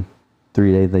going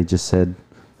 3 days, they just said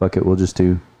fuck it, we'll just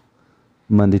do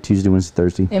Monday, Tuesday, Wednesday,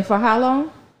 Thursday. And for how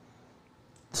long?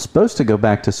 Supposed to go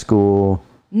back to school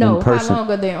No, in how person. long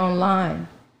are they online?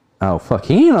 Oh fuck,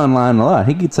 he ain't online a lot.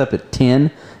 He gets up at 10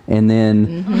 and then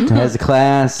has a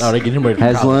class. Oh, they get him ready for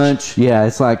has college. lunch. Yeah,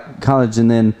 it's like college, and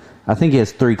then I think he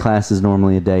has 3 classes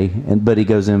normally a day, but he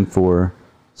goes in for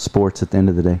sports at the end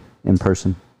of the day in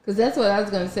person. Because that's what I was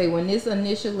going to say. When this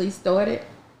initially started,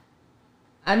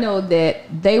 I know that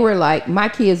they were like, my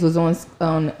kids was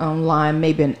online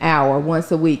maybe an hour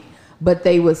once a week, but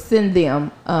they would send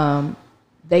them,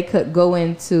 they could go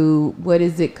into, what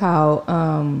is it called,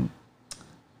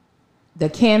 the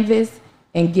Canvas,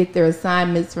 and get their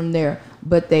assignments from there.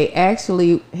 But they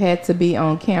actually had to be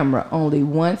on camera only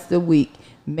once a week,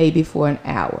 maybe for an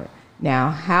hour. Now,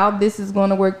 how this is going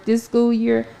to work this school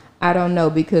year, I don't know,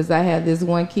 because I have this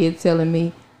one kid telling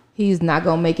me he's not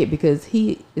going to make it because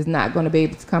he is not going to be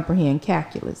able to comprehend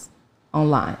calculus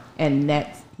online. And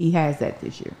he has that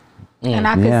this year. And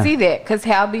I could Yeah. see that because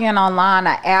how being online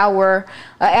an hour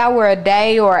a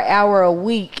day or an hour a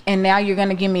week, and now you're going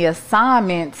to give me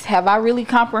assignments. Have I really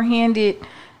comprehended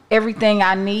everything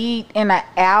I need in an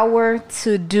hour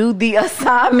to do the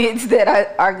assignments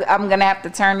that I'm going to have to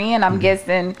turn in? I'm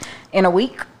guessing in a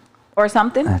week or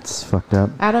something. That's fucked up.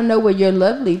 I don't know where your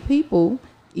lovely people,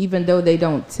 even though they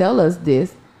don't tell us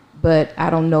this, but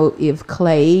I don't know if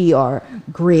Clay or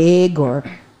Greg or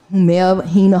whomever,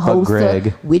 Hina Greg,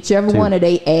 Hosta, whichever too. one of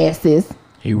they asses,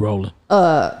 He rolling.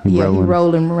 he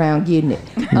rolling around getting it.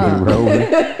 Rolling.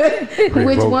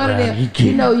 Which roll one of around, them? he getting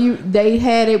You know, they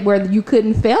had it where you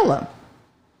couldn't fail them.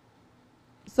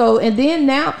 So, and then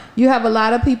now you have a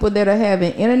lot of people that are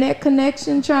having internet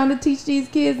connection trying to teach these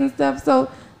kids and stuff.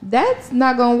 So that's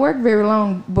not going to work very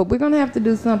long. But we're going to have to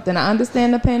do something. I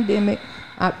understand the pandemic.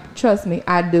 Trust me,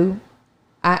 I do.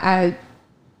 I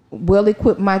well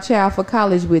equip my child for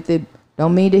college with it.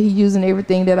 Don't mean that he's using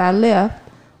everything that I left,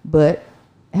 but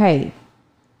hey,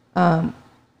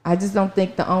 I just don't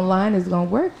think the online is going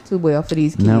to work too well for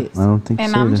these kids. No, I don't think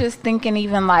And so. I'm either. just thinking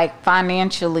even like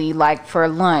financially, like for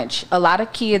lunch, a lot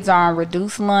of kids are on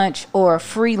reduced lunch or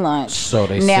free lunch. So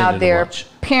they now send in their lunch.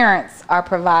 parents are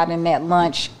providing that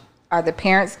lunch. Are the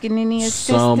parents getting any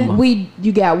assistance? Some-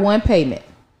 You got one payment.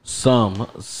 Some.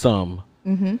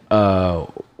 Mm-hmm.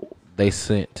 They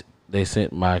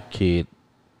sent my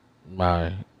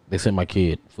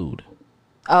kid food.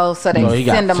 Oh, so they No, he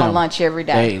got send them a some. lunch every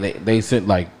day. They sent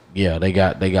they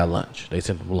got lunch. They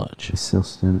sent them lunch. They still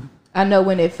student. I know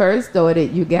when it first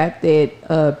started, you got that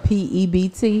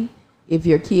PEBT. If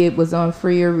your kid was on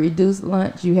free or reduced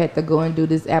lunch, you had to go and do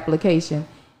this application,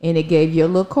 and it gave you a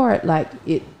little card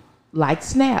like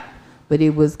SNAP, but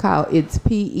it's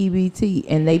PEBT,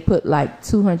 and they put like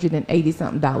 $280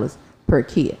 something per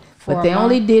kid. For But a they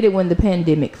only month? did it when the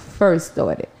pandemic first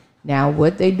started. Now,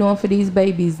 what they doing for these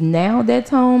babies now that's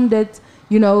home,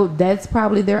 that's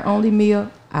probably their only meal.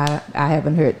 I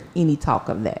haven't heard any talk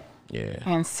of that. Yeah.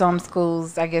 And some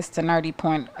schools, I guess to nerdy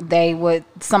point,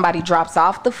 somebody drops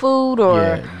off the food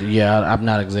or Yeah. I'm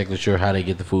not exactly sure how they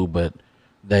get the food, but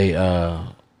they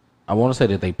I want to say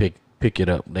that they pick it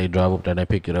up. They drive up there and they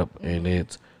pick it up, and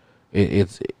it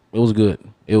was good.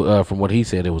 From what he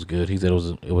said, it was good. He said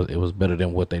it was better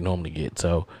than what they normally get.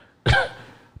 So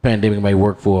pandemic may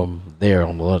work for them there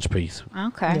on the lunch piece.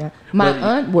 okay. Yeah. My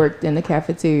aunt worked in the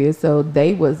cafeteria, so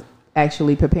they was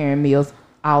actually preparing meals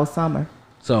all summer.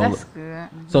 So That's good.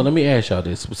 So let me ask y'all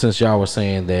this: since y'all were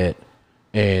saying that,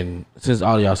 and since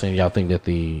all y'all saying y'all think that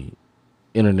the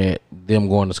internet, them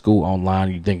going to school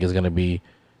online, you think is gonna be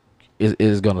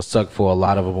is gonna suck for a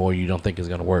lot of them, or you don't think it's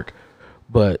gonna work,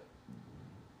 but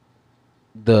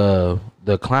the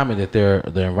climate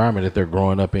the environment that they're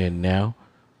growing up in now,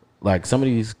 like some of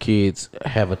these kids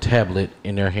have a tablet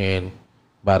in their hand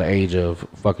by the age of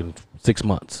fucking 6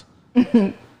 months.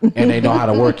 And they know how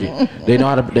to work it. They know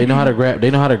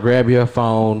how to grab your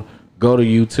phone, go to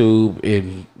YouTube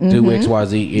and do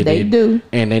XYZ. And They do.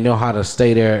 And they know how to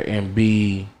stay there and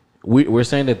be. We're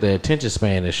saying that the attention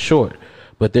span is short,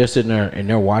 but they're sitting there and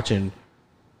they're watching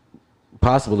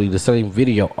possibly the same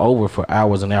video over for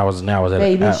hours and hours and hours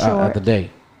at the day.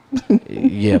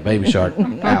 Yeah, Baby Shark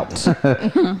out.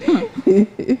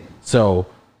 So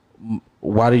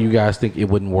why do you guys think it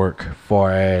wouldn't work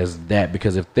far as that?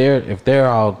 Because if they're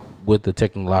all with the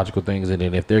technological things, and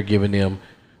then if they're giving them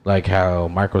like how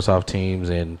Microsoft Teams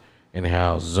and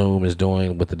how Zoom is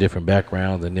doing with the different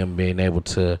backgrounds, and them being able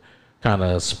to kind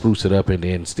of spruce it up and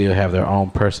then still have their own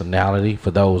personality for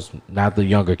those, not the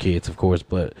younger kids, of course,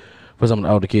 but for some of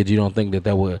the older kids, you don't think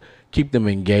that would keep them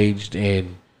engaged,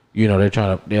 and they'll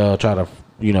try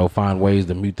to find ways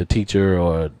to mute the teacher,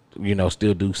 or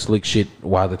still do slick shit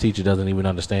while the teacher doesn't even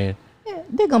understand? Yeah,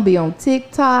 they're gonna be on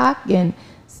TikTok and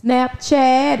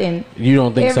Snapchat, and You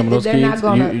don't think some of those everything.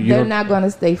 kids? They're not gonna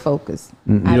stay focused.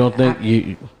 You don't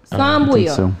think Some think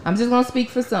will. so. I'm just gonna speak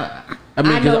for some. I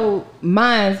mean, I 'cause know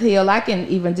mine's hell. I can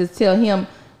even just tell him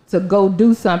to go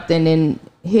do something, and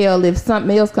hell, if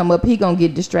something else come up, he gonna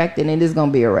get distracted, and it's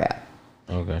gonna be a wrap.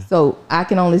 Okay. So I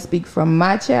can only speak from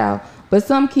my child. But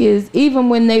some kids, even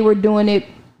when they were doing it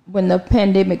when the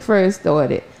pandemic first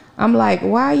started, I'm like,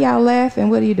 why y'all laughing?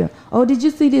 What are you doing? Oh, did you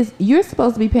see this? You're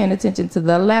supposed to be paying attention to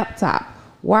the laptop.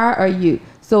 Why are you?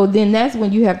 So then that's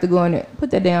when you have to go in there, put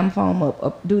that damn phone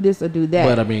up, do this or do that.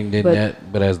 But I mean,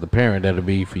 but as the parent, that'll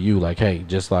be for you. Like, hey,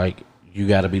 just like you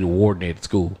got to be the warden at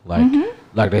school. Like,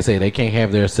 like they say, they can't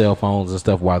have their cell phones and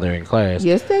stuff while they're in class.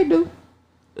 Yes, they do.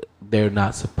 They're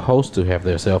not supposed to have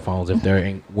their cell phones if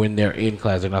when they're in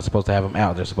class. They're not supposed to have them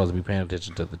out. They're supposed to be paying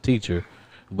attention to the teacher.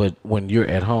 But when you're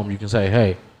at home, you can say,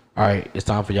 hey, all right, it's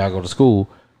time for y'all to go to school.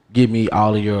 give me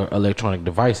all of your electronic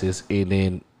devices, and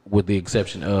then with the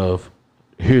exception of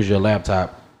here's your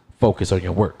laptop, focus on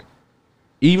your work.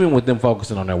 Even with them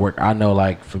focusing on their work, I know,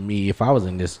 like, for me, if I was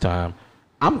in this time,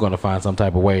 I'm gonna find some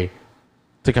type of way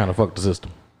to kind of fuck the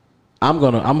system. I'm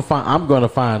gonna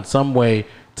find some way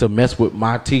to mess with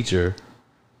my teacher.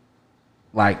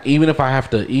 Like, even if I have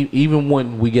to, even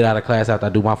when we get out of class after I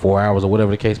do my 4 hours or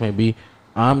whatever the case may be,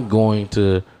 I'm going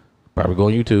to probably go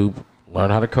on YouTube, learn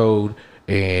how to code,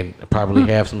 and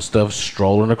probably have some stuff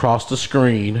strolling across the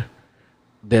screen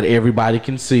that everybody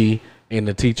can see. And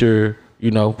the teacher,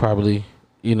 probably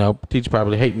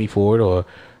hate me for it, or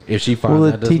if she finds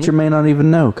well, the teacher may not even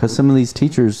know, because some of these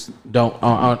teachers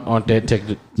aren't that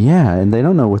technical. Yeah, and they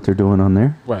don't know what they're doing on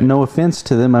there. Right. No offense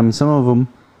to them. I mean, some of them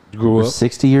grew up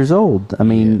 60 years old. I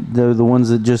mean, they're the ones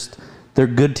that they're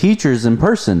good teachers in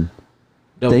person.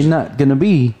 May not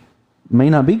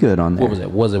be good on there. What was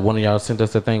it? Was it one of y'all sent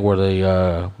us a thing where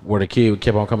the kid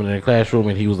kept on coming in the classroom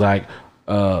and he was like,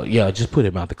 just put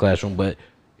him out the classroom. But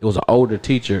it was an older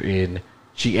teacher, and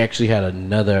she actually had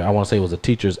another, I want to say it was a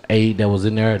teacher's aide that was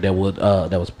in there that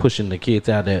was pushing the kids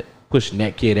out, pushing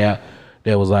that kid out,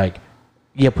 that was like,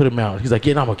 yeah, put him out. He's like,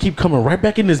 yeah, I'm gonna keep coming right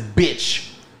back in this bitch.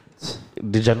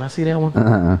 Did y'all not see that one?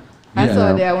 I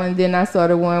saw that one. Then I saw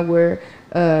the one where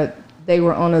they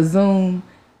were on a Zoom,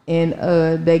 and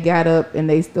they got up and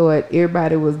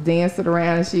everybody was dancing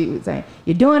around, and she was saying,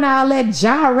 you're doing all that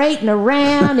gyrating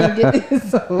around. And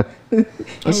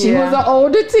she was an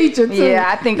older teacher too. Yeah,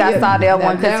 I think I saw that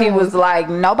one, because he was like,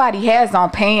 nobody has on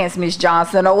pants, Miss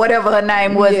Johnson, or whatever her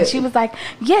name was. Yeah. And she was like,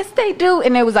 yes, they do.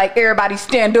 And it was like, everybody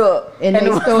stand up. And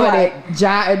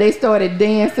they started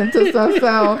dancing to some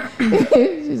song.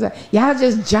 She's like, y'all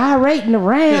just gyrating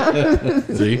around.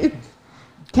 See?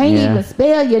 Can't even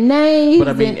spell your name. But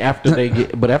I mean, after they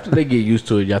get used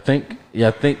to it, y'all think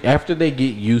after they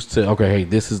get used to, okay, hey,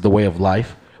 this is the way of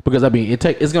life. Because I mean,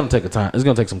 it's gonna take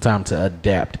some time to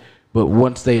adapt. But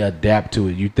once they adapt to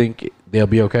it, you think they'll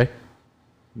be okay?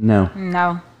 No.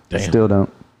 Damn. Still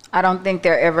don't. I don't think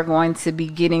they're ever going to be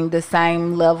getting the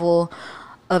same level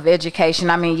of education.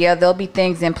 I mean, yeah, there'll be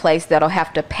things in place that'll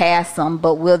have to pass them,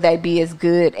 but will they be as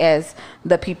good as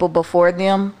the people before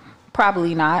them?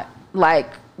 Probably not. Like,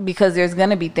 because there's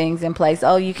going to be things in place.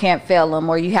 Oh, you can't fail them,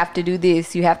 or you have to do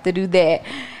this, you have to do that.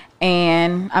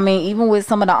 And I mean, even with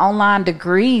some of the online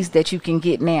degrees that you can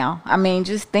get now, I mean,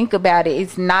 just think about it.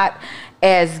 It's not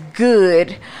as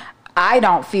good, I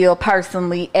don't feel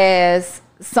personally, as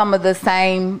some of the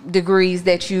same degrees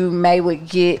that you would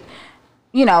get,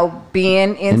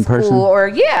 being in school person? Or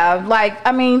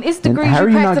I mean, it's degrees you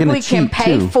practically can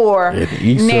pay too? for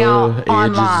now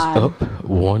online. Up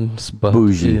one spot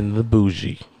Bougie. in the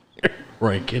bougie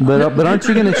ranking. But aren't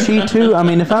you going to cheat too? I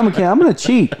mean, if I'm a kid, I'm going to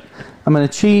cheat.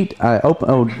 I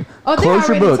open. Oh, close they're your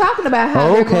already book. talking about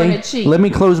how they're going to cheat. Let me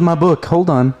close my book. Hold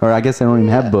on. Or I guess they don't even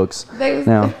have books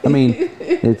now. I mean,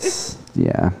 it's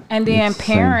And then it's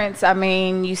parents, I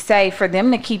mean, you say for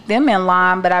them to keep them in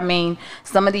line, but I mean,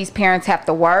 some of these parents have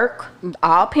to work.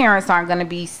 All parents aren't going to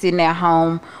be sitting at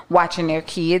home watching their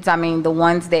kids. I mean, the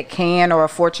ones that can or are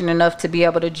fortunate enough to be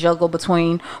able to juggle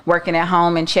between working at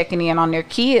home and checking in on their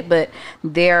kid, but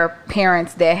there are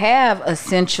parents that have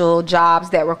essential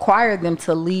jobs that require them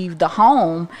to leave the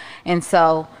home, and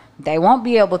so they won't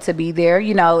be able to be there.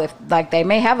 If like they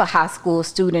may have a high school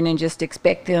student and just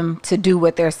expect them to do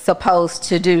what they're supposed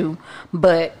to do,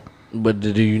 but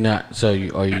do you not? So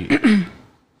are you?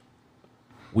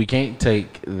 We can't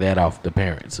take that off the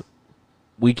parents.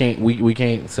 We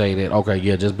can't say that, okay,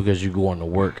 yeah, just because you going to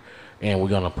work and we're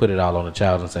gonna put it all on the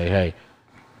child and say, hey,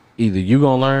 either you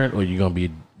gonna learn or you're gonna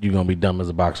be dumb as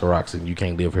a box of rocks and you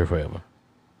can't live here forever.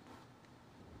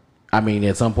 I mean,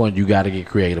 at some point you got to get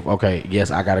creative. Okay,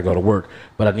 yes, I got to go to work,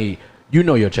 but I need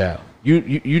your child.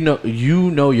 You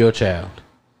know your child.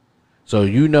 So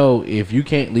if you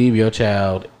can't leave your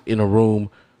child in a room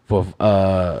for 2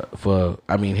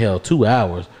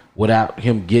 hours without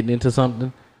him getting into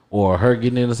something or her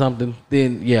getting into something,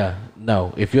 then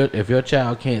no. If your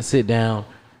child can't sit down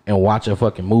and watch a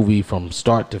fucking movie from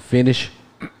start to finish,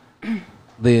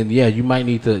 then you might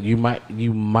need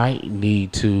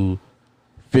to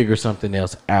figure something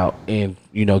else out and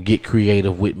get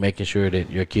creative with making sure that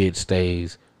your kid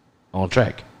stays on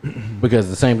track. Because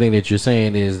the same thing that you're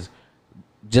saying is,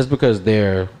 just because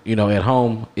they're at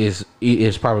home is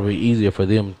probably easier for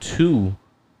them to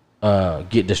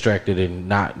get distracted and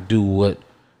not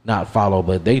follow,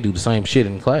 but they do the same shit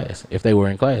in class. If they were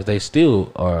in class, they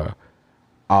still are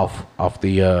off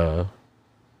the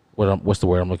what's the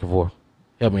word I'm looking for?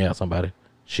 Help me out, somebody.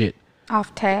 Shit.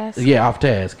 off task. Yeah, off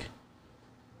task.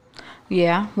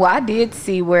 Yeah. Well, I did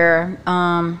see where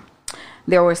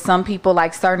there were some people,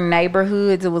 like certain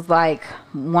neighborhoods, it was like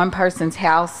one person's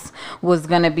house was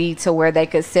going to be to where they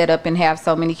could set up and have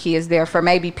so many kids there for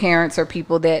maybe parents or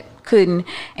people that couldn't,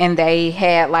 and they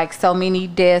had like so many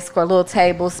desks or little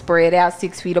tables spread out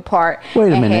 6 feet apart.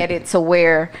 Wait a and minute. had it to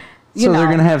where So they're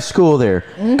gonna have school there.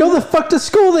 Go the fuck to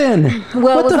school then.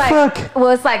 Well, What the fuck? Well,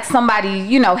 it's like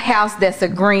somebody, house that's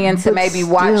agreeing to But maybe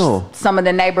still. watch some of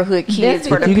the neighborhood kids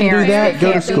for If the you can do parents that, that go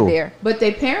to can't school. be there. But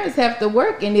their parents have to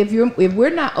work, and if we're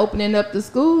not opening up the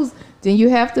schools, then you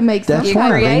have to make That's some Get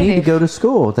why they need to creative. go to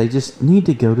school. They just need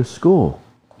to go to school.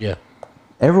 Yeah.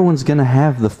 Everyone's gonna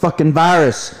have the fucking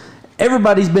virus.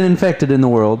 Everybody's been infected in the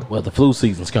world. Well, the flu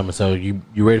season's coming, so you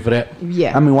ready for that?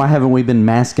 Yeah. I mean, why haven't we been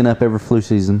masking up every flu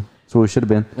season? That's what we should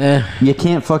have been. You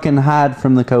can't fucking hide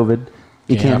from the COVID.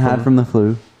 You Can't can't hide hide from- from the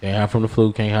flu. Can't hide from the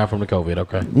flu, can't hide from the COVID,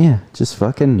 okay? Yeah, just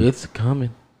fucking. It's coming.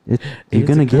 You're it's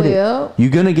gonna get Well, it. You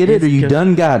gonna get it, or you it's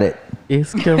done got it.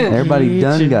 It's coming. Everybody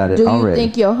done got it do you already.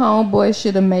 think your homeboy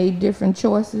should have made different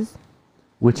choices?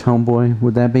 Which homeboy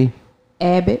would that be?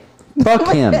 Abbott.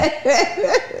 Fuck him.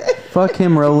 Fuck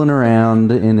him rolling around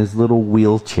in his little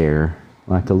wheelchair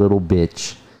like a little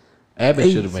bitch.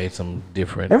 Abbott should have made some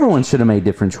different. Everyone should have made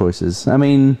different choices. I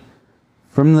mean,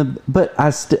 but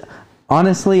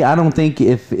honestly, I don't think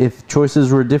if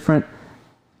choices were different,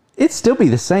 it'd still be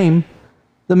the same.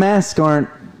 The masks aren't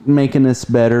making us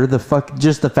better.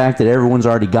 Just the fact that everyone's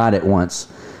already got it once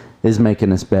is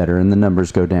making us better, and the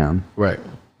numbers go down. Right.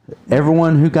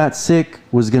 Everyone who got sick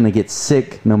was going to get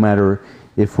sick no matter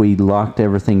if we locked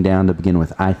everything down to begin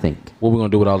with, I think. What we gonna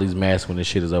do with all these masks when this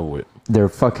shit is over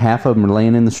with? Half of them are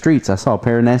laying in the streets. I saw a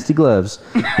pair of nasty gloves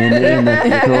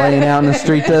laying out in the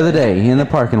street the other day in the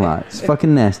parking lot. It's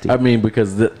fucking nasty. I mean,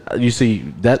 because you see,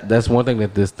 that's one thing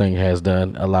that this thing has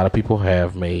done. A lot of people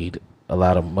have made a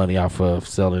lot of money off of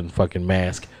selling fucking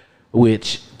masks,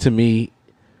 which to me,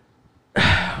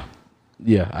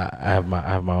 yeah, I have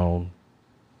my own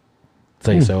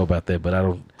say so about that, but I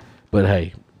don't. But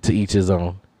hey, to each his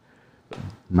own.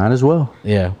 Might as well.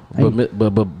 Yeah, Hey.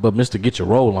 but Mr. Get Your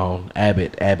Roll On,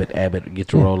 Abbott,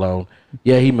 Get Your Roll On.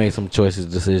 Yeah, he made some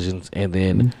decisions, and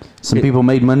then Some people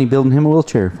made money building him a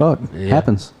wheelchair. Fuck. Yeah.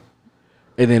 Happens.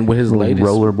 and then with his Little latest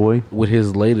roller boy. with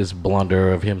his latest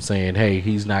blunder of him saying, "Hey,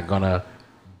 he's not gonna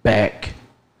back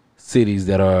cities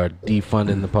that are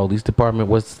defunding the police department."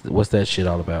 What's that shit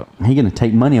all about? He gonna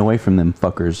take money away from them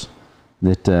fuckers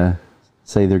that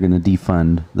say they're gonna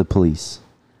defund the police.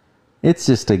 It's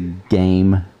just a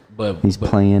game But he's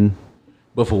playing.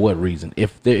 But for what reason?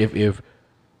 If Punish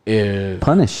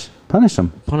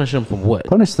them. punish him for what?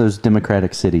 Punish those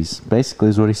democratic cities. Basically,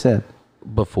 is what he said.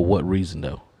 But for what reason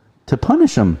though? To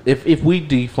punish them. If we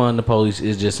defund the police,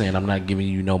 is just saying I'm not giving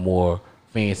you no more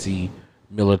fancy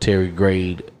military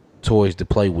grade toys to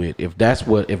play with. If that's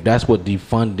what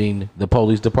defunding the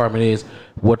police department is,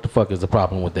 what the fuck is the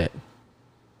problem with that?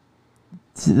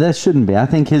 That shouldn't be. I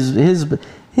think his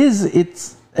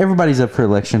it's everybody's up for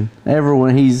election.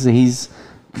 Everyone he's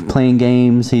playing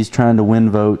games. He's trying to win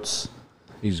votes.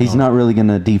 He's not really going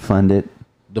to defund it.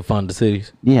 defund the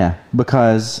cities. Yeah,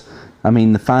 because I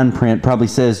mean the fine print probably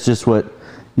says just what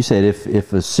you said.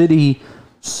 If a city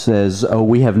says, "Oh,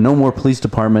 we have no more police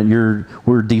department.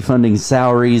 We're defunding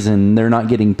salaries and they're not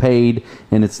getting paid,"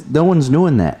 and it's no one's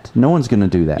doing that. No one's going to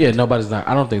do that. Yeah, nobody's not.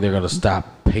 I don't think they're gonna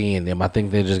stop paying them. I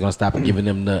think they're just gonna stop giving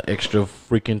them the extra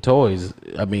freaking toys.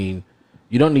 I mean,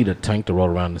 you don't need a tank to roll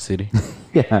around the city.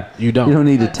 Yeah. You don't. You don't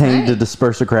need a tank to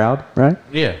disperse a crowd, right?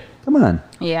 Yeah. Come on.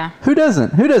 Yeah. Who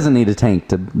doesn't? Who doesn't need a tank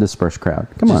to disperse a crowd?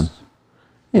 Come on.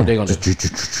 What they gonna do?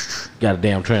 Got a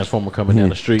damn transformer coming down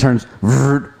the street. Turns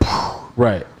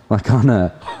Right. like on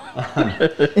a. Yeah,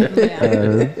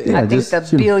 I think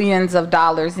the billions of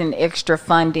dollars in extra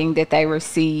funding that they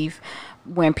receive,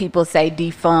 when people say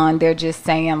defund, they're just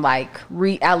saying like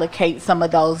reallocate some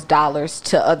of those dollars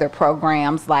to other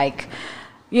programs. Like,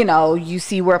 you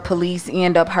see where police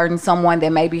end up hurting someone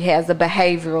that maybe has a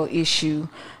behavioral issue.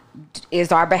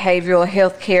 Is our behavioral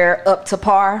health care up to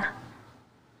par?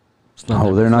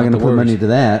 They're not going to put money to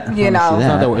that. I You promise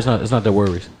know. that. It's not their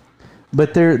worries.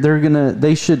 But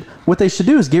what they should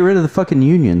do is get rid of the fucking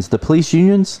unions, the police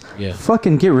unions. Yeah.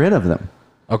 Fucking get rid of them.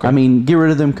 Okay. I mean, get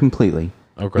rid of them completely.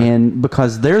 Okay. And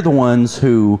because they're the ones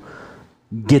who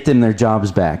get them their jobs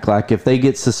back. Like if they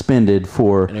get suspended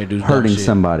for And they do dumb hurting shit.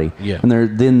 somebody, Yeah. and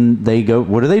then they go,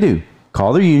 what do?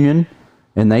 Call their union,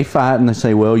 and they fight, and they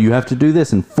say, well, you have to do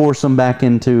this, and force them back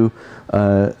into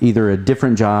either a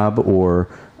different job or.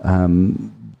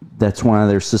 That's why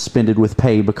they're suspended with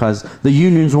pay, because the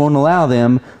unions won't allow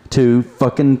them to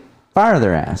fucking Fire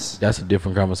their ass. That's a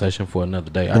different conversation for another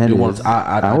day. That I do is- want.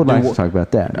 I would like to talk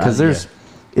about that because yeah. there's.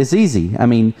 It's easy. I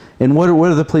mean, and what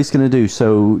are the police going to do?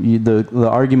 So the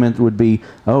argument would be,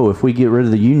 oh, if we get rid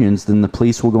of the unions, then the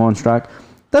police will go on strike.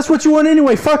 That's what you want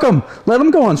anyway. Fuck them. Let them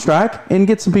go on strike and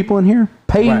get some people in here.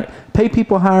 Pay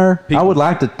people higher. I would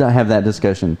like to have that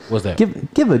discussion. What's that?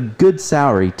 Give a good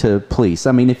salary to police.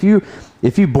 I mean, if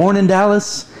you born in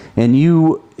Dallas and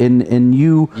you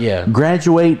Yeah.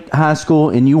 graduate high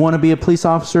school and you want to be a police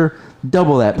officer,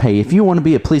 double that pay. If you want to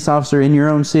be a police officer in your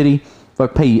own city,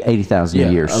 fuck, pay you $80,000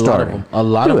 a year starting. A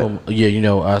lot of them. Yeah, you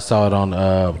know, I saw it on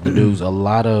the news. A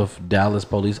lot of Dallas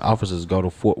police officers go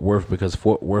to Fort Worth because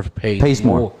Fort Worth pays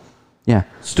more. Yeah.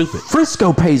 Stupid.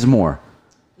 Frisco pays more.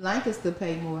 Lancaster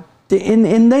pay more.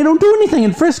 And they don't do anything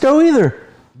in Frisco either.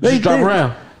 They just drive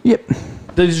around. Yep.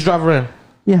 They just drive around.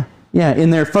 Yeah. Yeah. In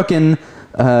their fucking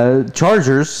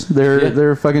Chargers,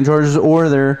 their fucking Chargers, or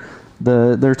their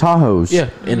Tahoes. Yeah.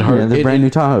 In Hurst, the brand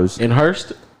new Tahoes. In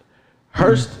Hurst,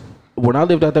 when I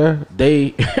lived out there,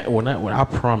 when I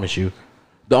promise you,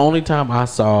 the only time I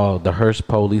saw the Hurst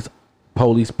police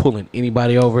pulling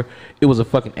anybody over, it was a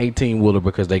fucking 18-wheeler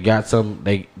because they got some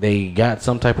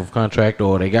type of contract,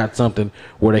 or they got something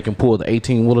where they can pull the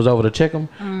 18-wheelers over to check them.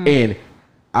 And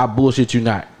I bullshit you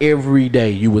not, every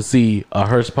day you would see a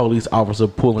Hurst police officer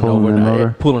pulling an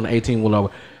 18-wheeler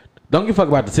over. Don't give a fuck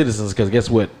about the citizens, because guess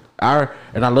what? I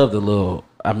love the little.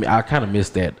 I mean, I kind of miss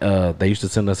that. They used to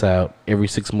send us out every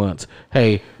 6 months.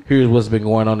 Hey, here's what's been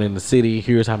going on in the city.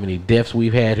 Here's how many deaths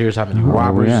we've had. Here's how many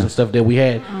robberies and stuff that we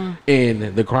had.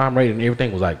 And the crime rate and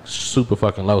everything was like super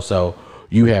fucking low. So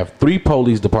you have 3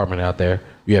 police departments out there.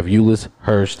 You have Euless,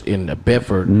 Hurst, and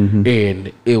Bedford.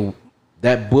 And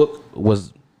that book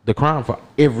was the crime for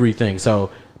everything.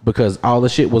 So because all the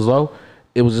shit was low,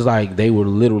 it was just like they were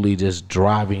literally just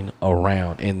driving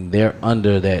around, and they're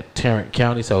under that Tarrant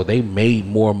County, so they made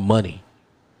more money.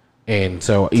 And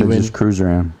so even just cruise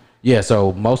around. Yeah,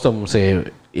 so most of them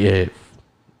said it.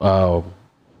 Shout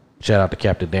out to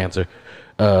Captain Dancer.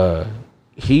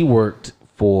 He worked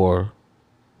for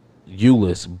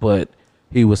Euless, but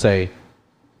he would say,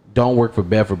 "Don't work for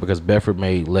Bedford because Bedford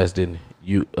made less than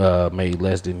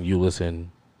Euless and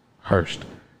Hurst.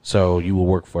 So you will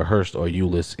work for Hurst or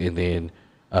Euless, and then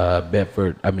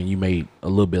Bedford. I mean, you made a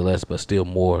little bit less, but still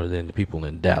more than the people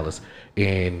in Dallas.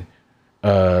 And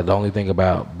the only thing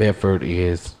about Bedford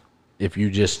is if you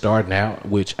just starting out,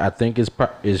 which I think is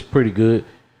pretty good.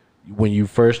 When you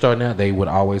first starting out, they would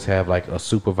always have like a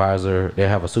supervisor. They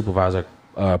have a supervisor,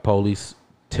 police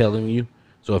telling you.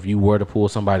 So if you were to pull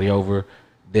somebody over,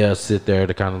 they'll sit there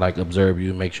to kind of like observe you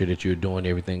and make sure that you're doing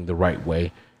everything the right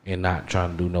way and not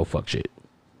trying to do no fuck shit.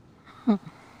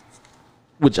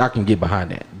 Which I can get behind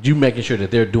that. You making sure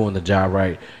that they're doing the job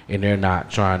right and they're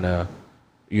not trying to,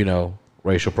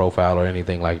 racial profile or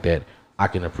anything like that. I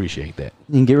can appreciate that.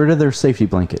 And get rid of their safety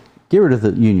blanket. Get rid of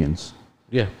the unions.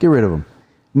 Yeah. Get rid of them.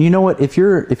 And you know what? If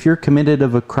you're committed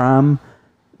of a crime,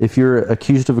 if you're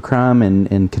accused of a crime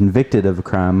and convicted of a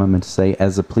crime, I'm going to say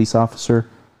as a police officer,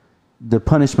 the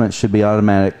punishment should be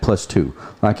automatic +2.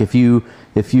 Like if you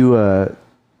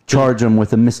charge them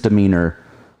with a misdemeanor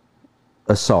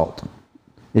assault,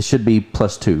 it should be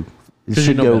 +2. It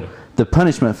should go the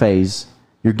punishment phase.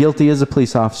 You're guilty as a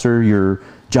police officer. Your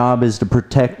job is to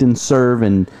protect and serve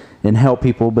and help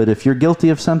people. But if you're guilty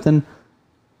of something,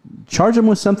 charge them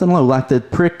with something low, like the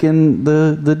prick and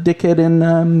the dickhead in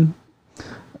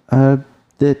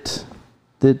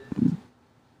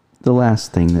the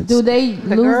last thing that's. Do they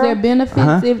lose girl? their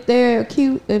benefits if they're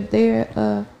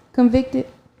convicted?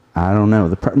 I don't know.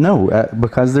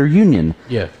 Because they're union.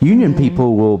 Yeah. Union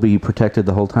people will be protected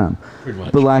the whole time. Pretty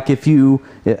much. But like if you,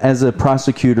 as a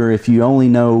prosecutor, if you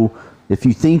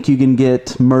think you can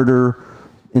get murder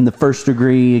in the first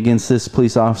degree against this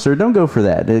police officer, don't go for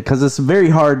that, because it's very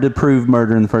hard to prove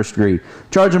murder in the first degree.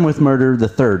 Charge them with murder the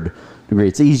third degree.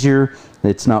 It's easier.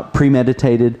 It's not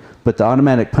premeditated. But the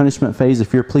automatic punishment phase,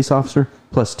 if you're a police officer,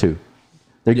 +2.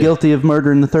 They're guilty of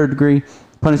murder in the third degree.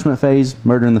 Punishment phase,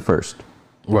 murder in the first.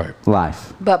 Right.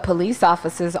 Life. But police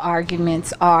officers'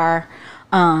 arguments are,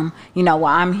 well,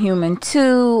 I'm human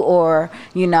too, or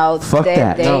Fuck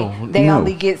that. They No.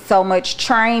 only get so much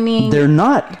training. They're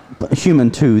not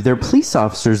human too. They're police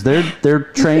officers. They're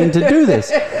trained to do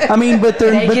this. I mean, but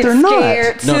they're get not.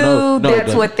 scared too. No,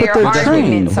 That's what their they're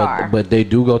arguments trained. are. But they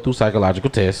do go through psychological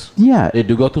tests. Yeah. They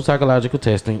do go through psychological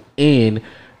testing. And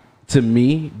to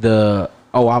me,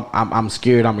 I'm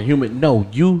scared, I'm a human. No,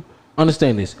 you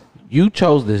understand this. You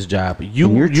chose this job. And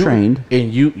you're trained.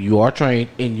 And you are trained,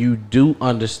 and you do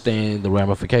understand the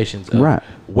ramifications of Right.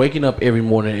 waking up every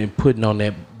morning and putting on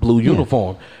that blue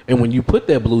uniform. And when you put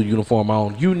that blue uniform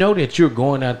on, you know that you're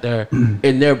going out there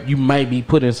and there you might be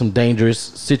put in some dangerous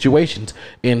situations.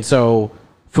 And so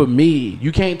for me,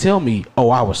 you can't tell me, oh,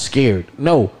 I was scared.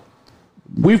 No.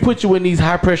 We put you in these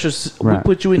high pressure we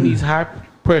put you in these high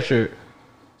pressure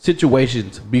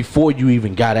situations before you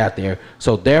even got out there.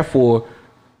 So therefore,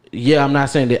 yeah, I'm not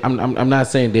saying that I'm not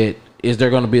saying that is there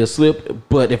going to be a slip,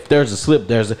 but if there's a slip,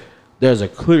 there's a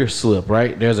clear slip,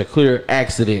 right? There's a clear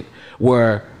accident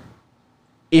where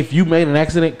if you made an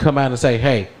accident, come out and say,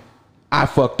 "Hey, I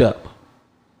fucked up.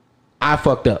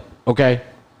 Okay?"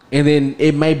 And then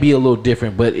it may be a little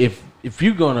different, but if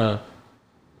you're going to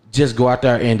just go out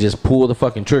there and just pull the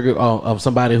fucking trigger of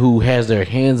somebody who has their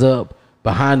hands up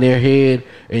behind their head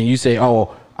and you say,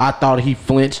 "Oh, I thought he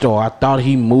flinched, or I thought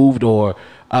he moved, or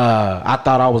I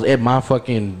thought I was at my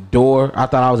fucking door. I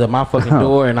thought I was at my fucking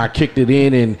door and I kicked it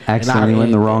in and accidentally went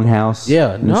in the wrong house.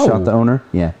 Yeah, and no. shot the owner.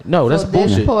 Yeah, So no, that's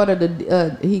bullshit. part of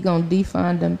the he gonna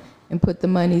defund them and put the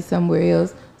money somewhere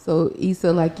else. So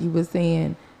Issa, like you were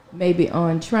saying, maybe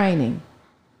on training.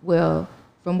 Well,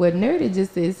 from what Nerdy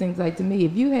just said, it seems like to me,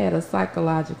 if you had a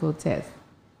psychological test,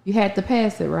 you had to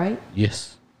pass it, right?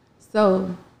 Yes.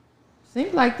 So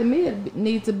seems like to me it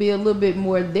needs to be a little bit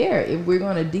more there. If we're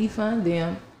going to defund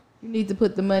them, you need to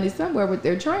put the money somewhere with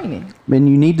their training. And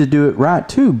you need to do it right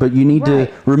too, but you need Right.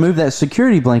 to remove that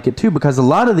security blanket too, because a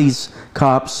lot of these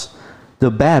cops,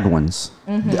 the bad ones,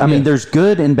 I mean, there's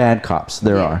good and bad cops.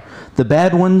 There are. The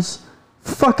bad ones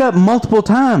fuck up multiple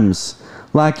times.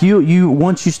 Like you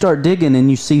once you start digging and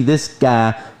you see this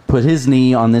guy put his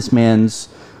knee on this man's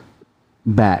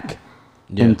back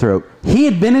and throat. He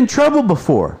had been in trouble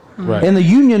before. Right. And the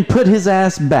union put his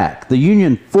ass back. The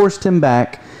union forced him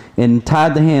back and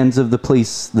tied the hands of the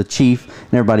police, the chief,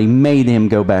 and everybody, made him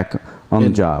go back on the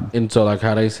job. And so, like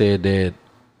how they said that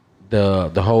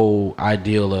the whole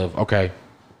ideal of, okay,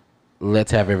 let's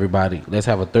have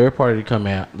a third party to come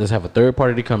out. Let's have a third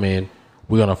party to come in.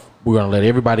 We're gonna let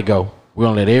everybody go. We're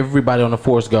gonna let everybody on the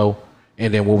force go.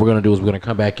 And then what we're gonna do is we're gonna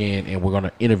come back in and we're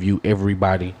gonna interview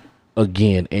everybody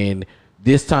again. And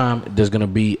this time there's gonna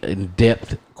be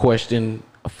in-depth question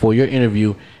for your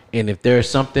interview. And if there's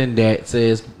something that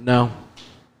says no,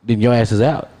 then your ass is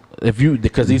out.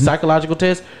 Because these psychological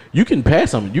tests, you can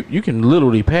pass them. You can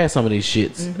literally pass some of these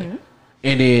shits.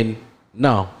 And then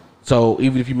no. So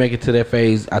even if you make it to that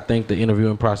phase, I think the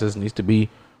interviewing process needs to be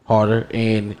harder.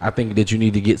 And I think that you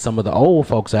need to get some of the old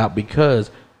folks out,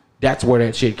 because that's where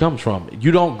that shit comes from.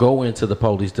 You don't go into the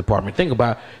police department. Think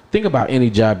about any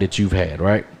job that you've had,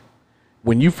 right?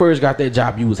 When you first got that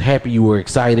job, you was happy, you were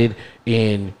excited,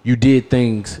 and you did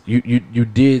things. You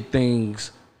did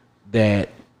things that,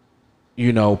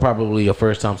 you know, probably a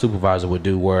first time supervisor would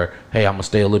do, where, hey, I'm gonna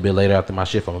stay a little bit later after my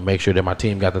shift. I'm gonna make sure that my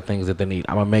team got the things that they need.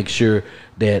 I'm gonna make sure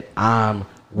that I'm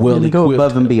well equipped. Go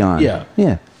above and beyond.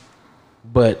 Yeah.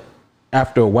 But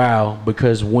after a while,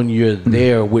 because when you're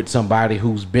there with somebody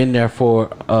who's been there for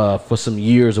some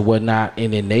years or whatnot,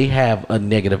 and then they have a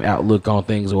negative outlook on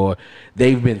things, or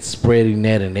they've been spreading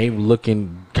that and they're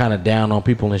looking kind of down on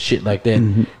people and shit like that,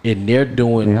 and they're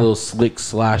doing little slick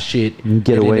sly shit,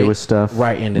 Get away with stuff,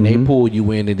 right? And then they pull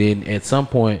you in, and then at some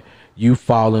point you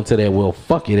fall into that, well,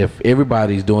 fuck it, if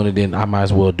everybody's doing it, then I might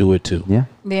as well do it too. Yeah.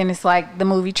 Then it's like the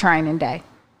movie Training Day.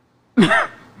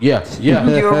 Yeah.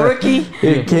 You're a rookie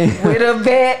with a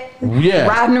vet,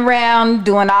 riding around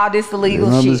doing all this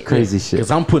illegal all shit. this crazy shit.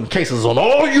 Because I'm putting cases on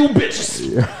all you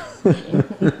bitches. All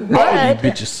you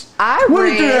bitches. I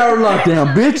 23-hour read,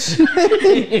 lockdown, bitch.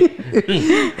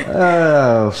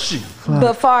 Oh,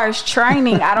 but far as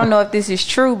training, I don't know if this is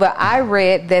true, but I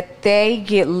read that they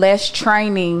get less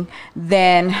training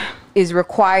than is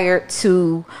required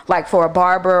to, like, for a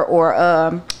barber or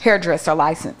a hairdresser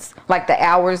license. Like the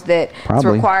hours that it's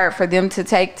required for them to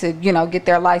take to, you know, get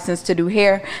their license to do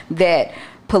hair, that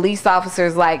police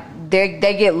officers, like, they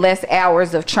get less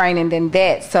hours of training than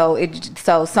that.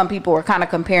 So some people were kind of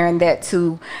comparing that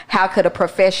to how could a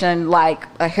profession like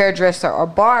a hairdresser or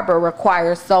barber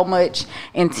require so much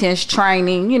intense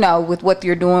training, you know, with what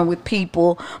you're doing with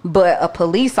people, but a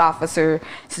police officer's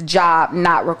job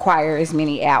not require as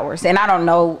many hours. And I don't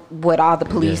know what all the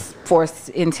police force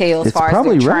entails as far as their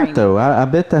training. It's probably right, though. I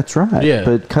bet that's right. Yeah.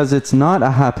 But because it's not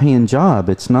a high-paying job.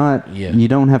 It's not, you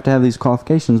don't have to have these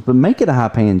qualifications, but make it a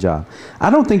high-paying job. I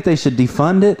don't think they should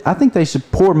defund it. I think they should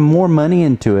pour more money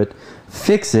into it,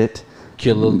 fix it.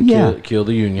 Kill the union. Kill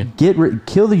the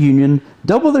union.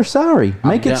 Double their salary.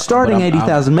 Make it starting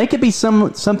 $80,000. Make it be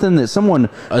something that someone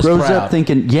grows up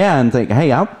thinking, and think,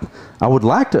 hey, I would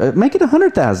like to make it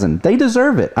 $100,000. They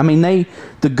deserve it. I mean,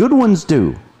 the good ones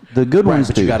do. The good ones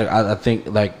do. You gotta. I think,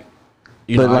 like,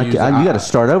 But like you got to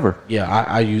start over. Yeah,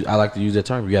 I like to use that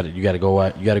term. You got to go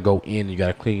out. You got to go in. You got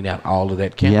to clean out all of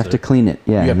that cancer. You have to clean it.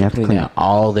 Yeah, you have to clean out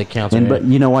all that cancer. And but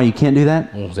you know why you can't do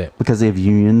that? What was that? Because they have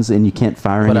unions and you can't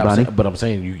fire anybody. But I'm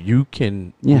saying you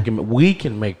can. Yeah. We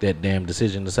can make that damn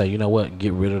decision to say, you know what,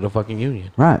 get rid of the fucking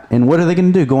union. Right. And what are they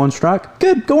going to do? Go on strike?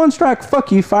 Good. Go on strike.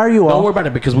 Fuck you. Fire you all. Don't worry about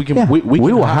it because we can. Yeah. We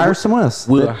will hire someone else.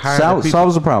 We'll that hire the people.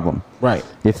 solves the problem. Right.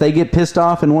 If they get pissed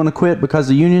off and want to quit because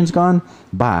the union's gone,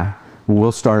 bye.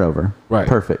 We'll start over. Right.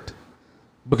 Perfect.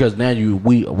 Because now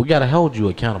we got to hold you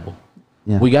accountable.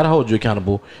 Yeah. We got to hold you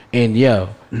accountable. And yeah,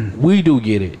 we do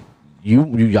get it.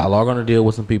 Y'all are going to deal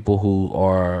with some people who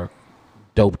are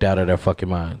doped out of their fucking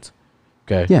minds.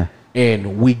 Okay. Yeah.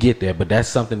 And we get that, but that's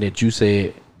something that you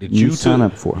said that You sign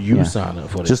up for. You Yeah. sign up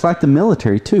for that. Just like the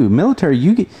military too. Military,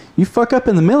 you fuck up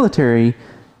in the military,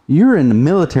 you're in the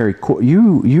military court.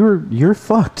 You're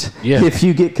fucked. Yeah. If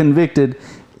you get convicted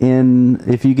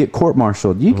if you get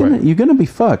court-martialed, you're gonna be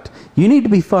fucked. You need to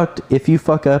be fucked if you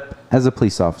fuck up as a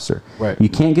police officer. Right. You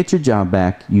can't get your job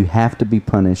back. You have to be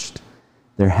punished.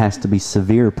 There has to be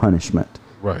severe punishment.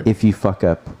 Right. If you fuck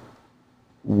up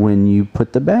when you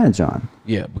put the badge on.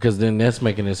 Yeah, because then that's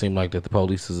making it seem like that the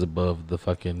police is above the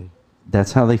fucking.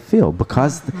 That's how they feel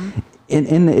because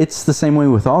and it's the same way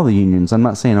with all the unions. I'm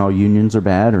not saying all unions are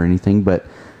bad or anything, but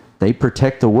they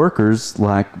protect the workers,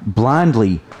 like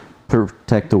blindly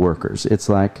protect the workers. It's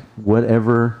like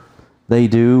whatever they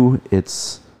do,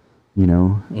 it's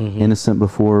innocent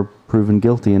before proven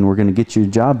guilty, and we're going to get your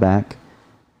job back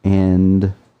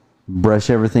and brush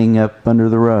everything up under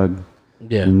the rug.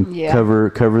 Yeah. And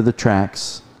cover the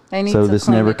tracks so this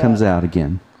never comes out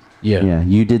again. Yeah,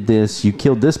 you did this. You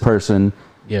killed this person.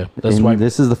 Yeah, that's why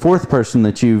this is the fourth person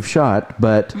that you've shot.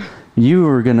 But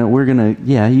we're gonna.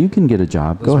 Yeah, you can get a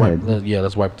job. Go ahead.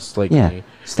 Let's wipe the slate Yeah, clean.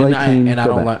 slate clean. And I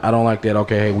don't like that.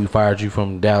 Okay, hey, we fired you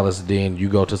from Dallas. Then you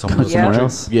go to somewhere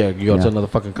else. Yeah, you go to another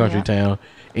fucking country town,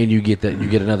 and you get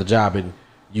another job, and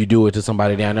you do it to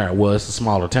somebody down there. Well, it's a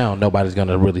smaller town. Nobody's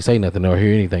gonna really say nothing or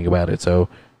hear anything about it. So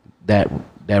that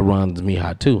runs me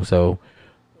hot too. So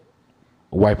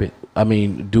wipe it. I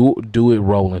mean, do it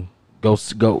rolling. Go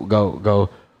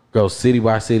city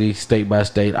by city, state by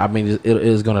state. I mean, it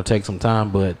is gonna take some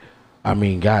time, but I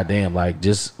mean, goddamn, like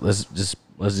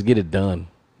let's get it done.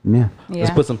 Yeah.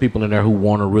 Let's put some people in there who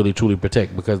want to really truly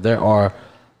protect, because there are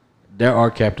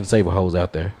Captain Save-A-Hoes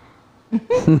out there.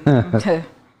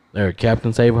 There are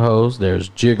Captain Save-A-Hoes. There's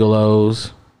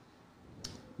gigolos.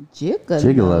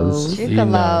 Gigolos. You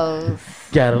know,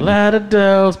 got a lot of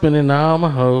dough, spending all my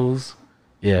hoes.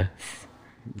 Yeah.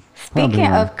 Speaking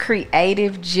of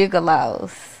creative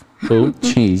gigolos, Who?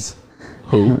 Jeez.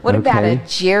 Who? what about a Okay.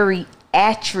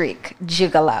 geriatric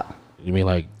gigolo? You mean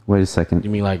like Wait a second.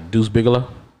 Deuce Bigelow?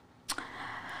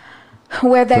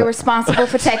 Where they responsible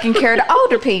for taking care of the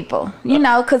older people,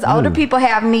 because older people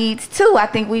have needs too. I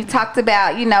think we've talked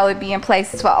about, it being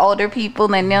places for older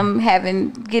people and them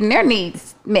getting their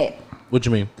needs met. What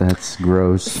you mean? That's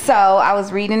gross. So I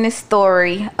was reading this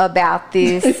story about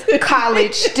this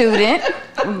college student,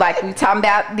 like we talking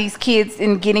about these kids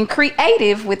and getting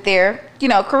creative with their,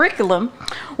 curriculum.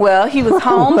 Well, he was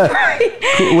home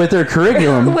With their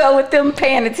curriculum. well, with them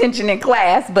paying attention in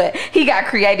class, but he got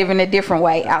creative in a different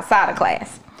way outside of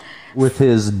class. With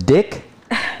his dick?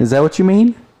 Is that what you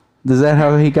mean? Is that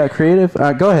how he got creative?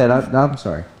 Go ahead. I'm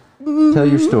sorry. Tell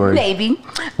your story. Maybe.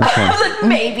 Okay.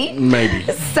 Maybe.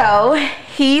 So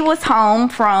he was home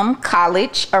from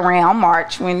college around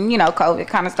March when, COVID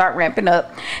kind of started ramping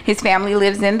up. His family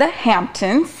lives in the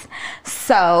Hamptons.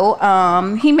 So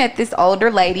he met this older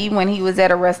lady when he was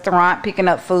at a restaurant picking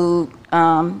up food,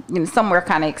 somewhere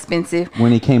kind of expensive.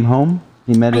 When he came home,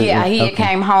 he met her. Yeah, he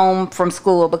came home from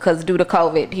school because due to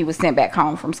COVID, he was sent back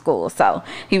home from school. So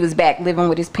he was back living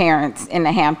with his parents in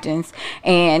the Hamptons.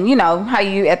 And you know how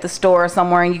you at the store or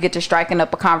somewhere and you get to striking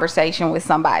up a conversation with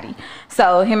somebody.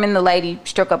 So him and the lady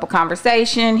struck up a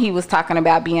conversation. He was talking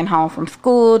about being home from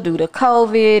school due to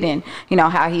COVID and,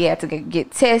 how he had to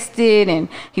get tested. And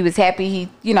he was happy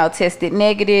he, tested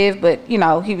negative. But,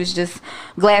 he was just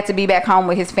glad to be back home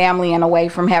with his family and away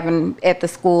from having at the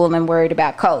school and worried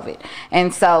about COVID.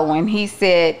 And so when he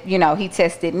said, he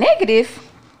tested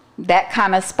negative, that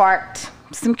kind of sparked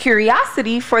some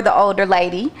curiosity for the older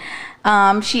lady.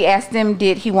 She asked him,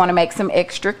 did he want to make some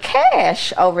extra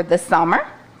cash over the summer?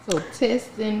 So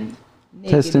testing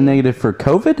negative for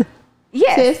COVID?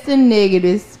 Yes. Testing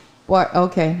negative What?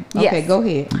 Okay. Okay, Yes. go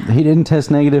ahead. He didn't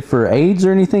test negative for AIDS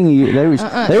or anything.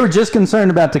 They were just concerned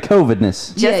about the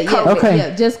COVIDness. Just COVID. Okay.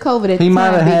 Yeah, just COVID at He the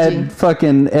might time, have BG. had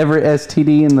fucking every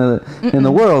STD in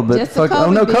the world, but Just the fuck,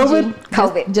 oh no, BG. COVID.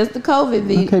 COVID. Just the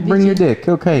COVID. Okay, bring BG. your dick.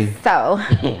 Okay. So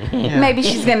maybe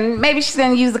she's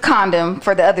gonna use a condom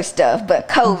for the other stuff, but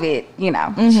COVID,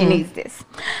 she needs this.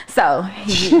 So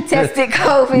he tested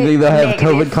COVID. You think they'll have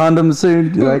negative. COVID condoms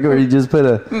soon? Like, or you just put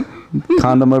a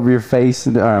condom over your face?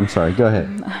 And, I'm sorry. Go ahead.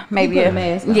 Maybe You put a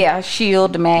mask on. yeah,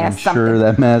 shield, I'm mask, something. sure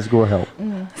that mask will help.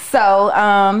 So,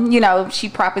 she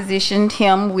propositioned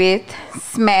him with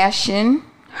smashing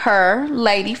her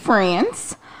lady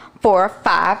friends for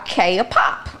 $5,000 a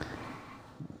pop.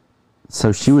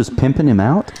 So she was pimping him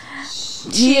out.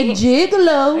 She a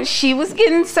gigolo. She was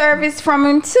getting service from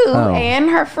him too, Oh. and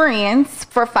her friends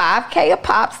for $5,000 a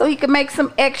pop, so he could make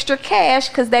some extra cash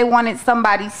because they wanted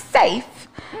somebody safe.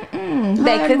 They Her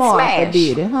could and Martha smash.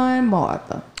 did it. Her and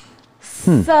Martha.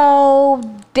 So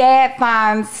Dad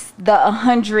finds the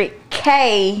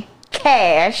 $100K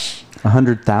cash.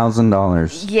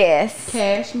 $100,000. Yes,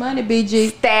 Cash money, BG.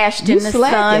 stashed You in the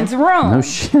slacking. son's room. No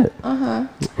shit.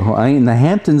 Well, I ain't in the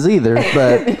Hamptons either,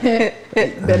 but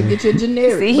Better get your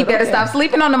generic. See, he but better okay. stop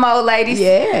sleeping on them old ladies.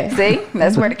 Yeah. See,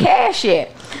 that's where the cash at.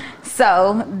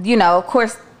 So, of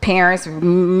course, parents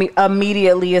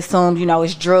immediately assumed,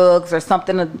 it's drugs or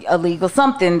something illegal,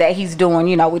 something that he's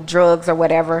doing, with drugs or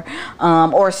whatever,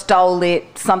 or stole it,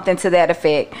 something to that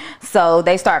effect. So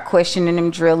they start questioning him,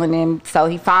 drilling him. So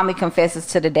he finally confesses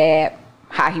to the dad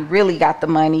how he really got the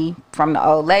money from the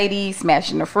old lady,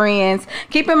 smashing the friends.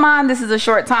 Keep in mind, this is a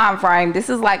short time frame. This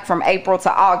is like from April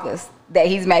to August that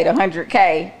he's made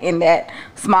 $100K in that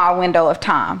small window of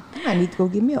time. I need to go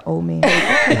get me an old man.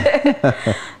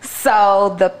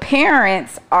 So the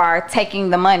parents are taking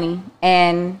the money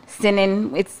and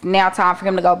sending, it's now time for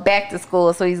him to go back to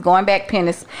school. So he's going back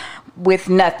Pennis with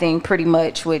nothing pretty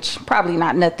much, which probably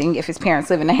not nothing if his parents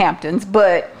live in the Hamptons,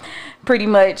 but pretty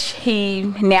much he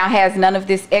now has none of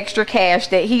this extra cash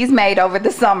that he's made over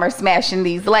the summer smashing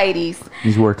these ladies.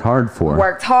 he's worked hard for.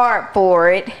 Worked hard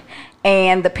for it,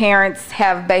 and the parents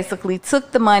have basically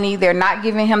took the money. They're not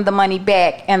giving him the money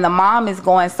back, and the mom is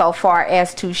going so far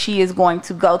as to she is going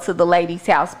to go to the lady's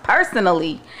house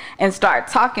personally and start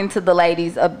talking to the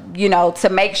ladies, to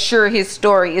make sure his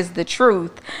story is the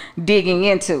truth, digging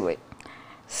into it.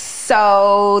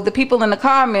 So the people in the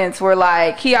comments were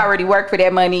like, he already worked for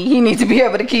that money, he needs to be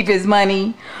able to keep his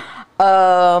money.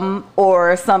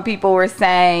 Or some people were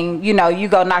saying, you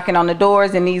go knocking on the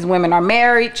doors and these women are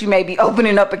married, you may be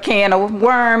opening up a can of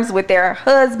worms with their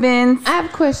husbands. I have a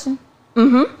question.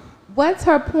 What's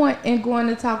her point in going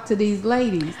to talk to these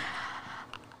ladies?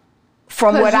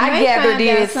 From what I gathered find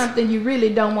out is something you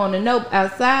really don't want to know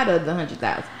outside of the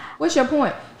 100,000. What's your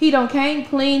point? He don't came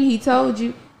clean. He told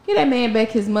you. Get that man back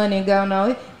his money and go.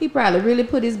 No, he probably really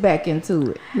put his back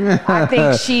into it. I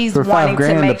think she's For wanting to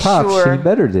 $5,000 make a pop, sure she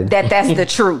better did. that that's the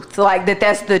truth. Like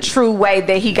that's the true way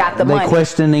that he got the They money.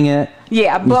 questioning it.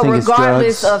 Yeah, You but think it's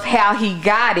regardless drugs? of how he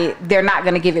got it, they're not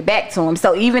going to give it back to him.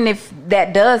 So even if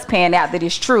that does pan out that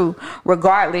it's true,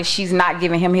 regardless, she's not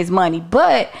giving him his money.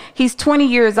 But he's 20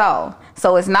 years old.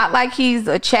 So it's not like he's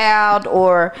a child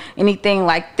or anything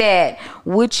like that.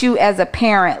 Would you as a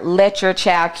parent let your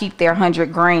child keep their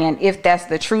 $100,000 if that's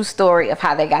the true story of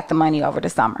how they got the money over the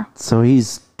summer? So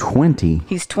he's 20.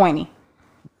 He's 20.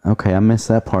 Okay, I missed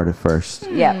that part at first.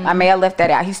 Yeah, I may have left that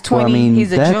out. He's 20. Well, I mean,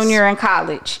 he's a that's- junior in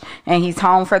college, and he's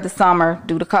home for the summer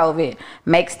due to COVID.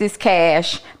 Makes this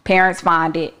cash. Parents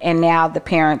find it, and now the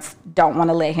parents don't want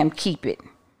to let him keep it.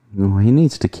 Well, he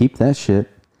needs to keep that shit.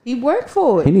 He worked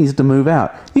for He it. needs to move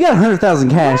out. You got 100,000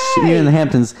 cash. You're in the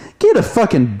Hamptons. Get a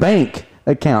fucking bank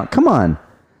account. Come on.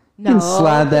 You can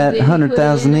slide that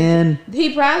 100,000 in.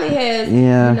 He probably has.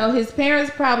 Yeah. His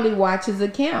parents probably watch his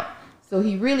account, so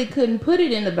he really couldn't put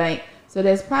it in the bank. So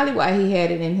that's probably why he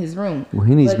had it in his room. Well,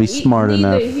 he needs to be smart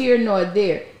enough. Neither here nor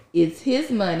there. It's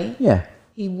his money. Yeah.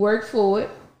 He worked for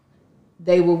it.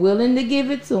 They were willing to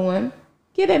give it to him.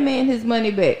 Get that man his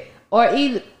money back, or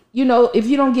either. If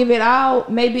you don't give it all,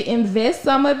 maybe invest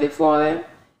some of it for him,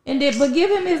 but give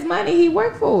him his money. He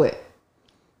worked for it.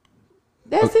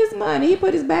 That's his money. He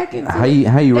put his back into How it.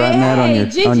 you writing that on your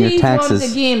GG's wanted taxes?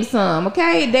 to give him some.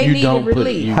 Okay, they You need don't put-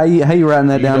 relief. you- How you writing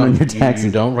that You down on don't- your taxes?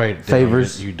 You don't write that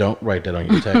favors. On your, you don't write that on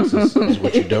your taxes. Is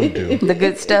what you don't do. The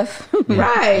good stuff.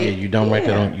 Right. Yeah, you don't write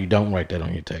that on. You don't write that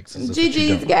on your taxes. That's what you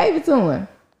GG's don't. gave it to him.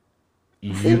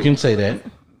 You can say that.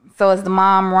 So is the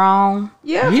mom wrong?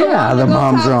 Yeah, Yeah, for the him to go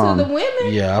mom's talk wrong. To the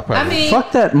women. Yeah, I probably.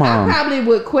 Fuck that mom. I probably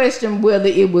would question whether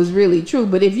it was really true.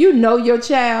 But if you know your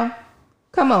child,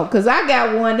 Come on, because I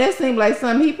got one. That seemed like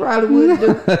something he probably would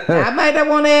do. I might not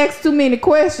want to ask too many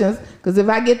questions, because if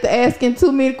I get to asking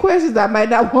too many questions, I might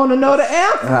not want to know the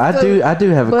answer. I do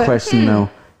have a question though.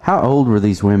 How old were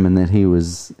these women that he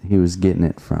was getting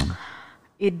it from?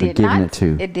 It did giving not. it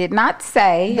to? It did not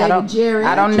say. They I don't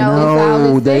geriatric.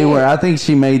 know. No, they were. I think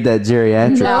she made that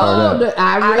geriatric part No, up.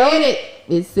 I read it.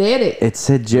 It said it. It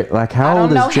said like I how don't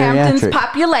old know is Hampton's geriatric?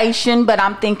 population, but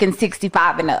I'm thinking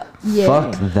 65 and up. Yeah.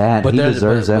 Fuck that. He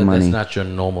deserves that money. That's not your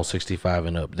normal 65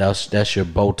 and up. That's your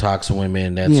Botox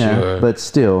women. That's Yeah, your. but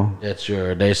still, That's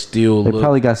your. They still. they look,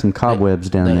 probably got some cobwebs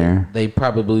down there. They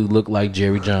probably look like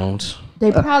Jerry Jones.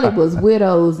 They probably was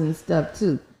widows and stuff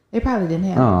too. They probably didn't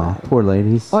have Oh, nobody. poor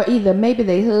ladies. Or either maybe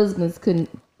their husbands couldn't.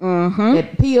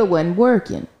 That pill wasn't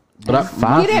working. But I,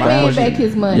 Five Get that man thousand. back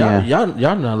his money. Yeah.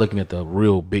 y'all not looking at the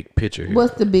real big picture here.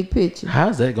 What's the big picture?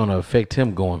 How's that going to affect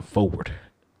him going forward?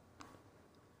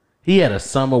 He had a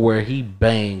summer where he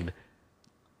banged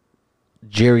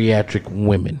geriatric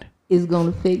women. It's gonna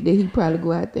affect that he probably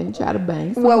go out there and try to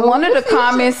bang. some Well, one of the hoes.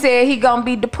 comments said he gonna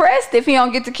be depressed if he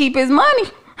don't get to keep his money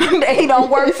that he don't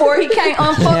work for. He can't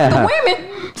unfuck Yeah. the women.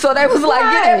 So they was like,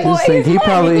 get that boy Just think his he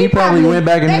money. probably went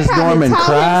back in they his probably dorm and taught him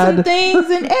some cried. things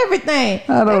and everything.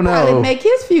 I don't They probably know. make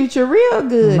his future real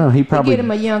good. No, he probably- get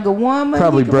him a younger woman.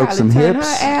 probably He could broke some turn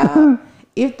hips. her out.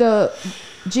 If the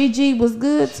GG was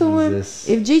good to him, Jesus.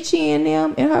 if GG and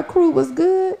them and her crew was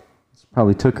good,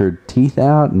 Probably took her teeth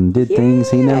out and did things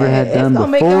he never had it's done gonna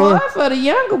make it before. hard for the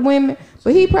younger women.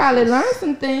 But he probably learned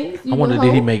some things. I wonder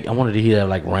did he have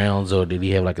like rounds or did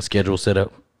he have like a schedule set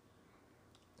up?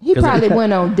 He 'Cause probably it-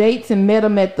 went on dates and met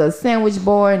them at the sandwich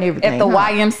bar and everything. At the huh?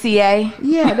 YMCA.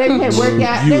 Yeah, they had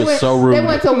workout. You They was went, so rude. They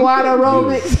went to water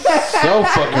aerobics. So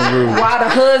fucking rude. While the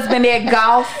husband at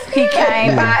golf, he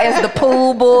came by as the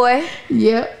pool boy,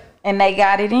 Yep. and they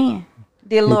got it in.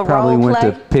 Did a He little probably role went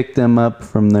play. to pick them up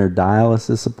from their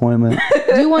dialysis appointment.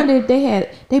 You wonder if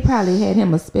they probably had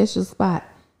him a special spot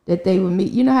that they would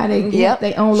meet. You know how they get Yep.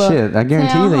 they own little Shit, I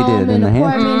guarantee you they townhome did in and the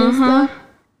apartment and stuff.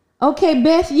 Okay,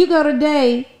 Beth, you go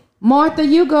today. Martha,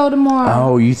 you go tomorrow.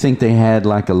 Oh, you think they had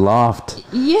like a loft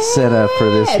Yeah, set up for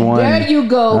this one? There you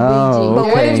go, Oh, BG.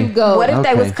 There okay. you go. What if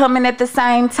they was Okay. coming at the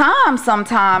same time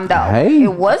sometime, though? Hey,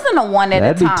 it wasn't a one at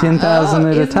That'd a be time. 10,000 at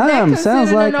a Isn't that time. Sounds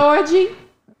considered like an orgy.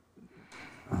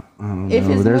 If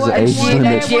know. it's There's more an than age one A limit.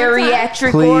 day at one time.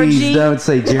 geriatric please orgy. don't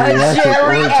say A geriatric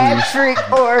orgy.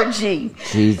 geriatric orgy.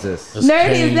 Jesus. That's Nerdy,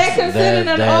 is Cane's- that considered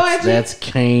an orgy? That's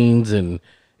Cane's, and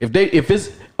if it's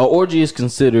an orgy is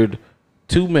considered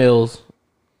 2 males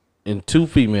and 2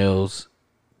 females,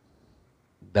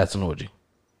 that's an orgy.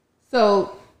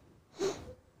 So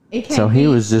it can't So he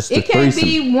was just a it can't threesome.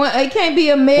 be one. It can't be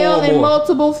a male Four and more.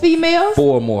 multiple females.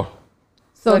 4 or more.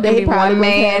 So it can they be probably one was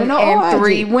man having an and orgy.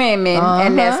 3 women,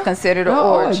 and that's Uh-huh. considered an An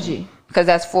orgy. Because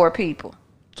that's 4 people.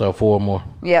 So 4 or more.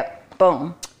 Yep.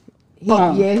 Boom.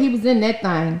 Yeah, he was in that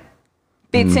thing.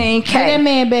 15K. Get that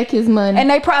man back his money. And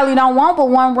they probably don't want but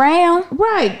one round.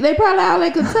 Right. They probably all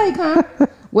they could take, huh?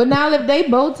 Well, now if they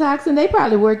Botoxing, they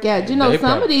probably work out. You know, They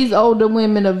some probably- of these older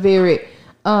women are very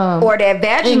Or that in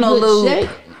vaginal good lube shape.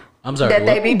 I'm sorry. that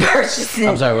they what? be purchasing.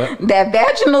 I'm sorry, what? That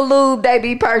vaginal lube they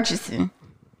be purchasing.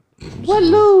 What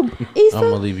lube? Issa? I'm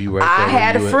gonna leave you right I there.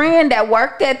 had a friend that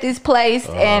worked at this place,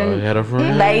 You and had a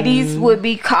friend. ladies would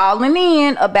be calling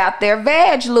in about their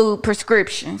vag lube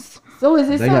prescriptions. So is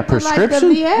it They got something like the prescription?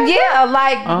 Viagra? Yeah,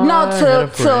 like no, I had a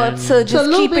friend. to just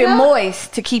lube keep it it up?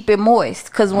 moist, to keep it moist,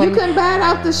 because You when couldn't buy it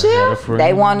off the I had a shelf? friend.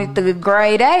 they wanted the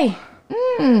grade A.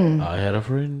 I had a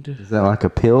friend. Is that like a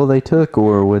pill they took,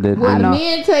 or would it? Well, the know.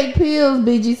 men take pills,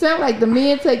 BG. Sound like the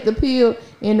men take the pill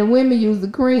and the women use the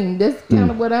cream. That's kind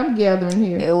of what I'm gathering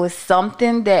here. It was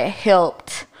something that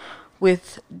helped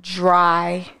with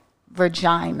dry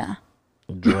vagina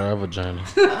Dry vagina.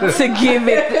 to give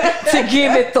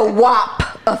it the WAP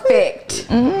effect.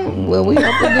 Well, we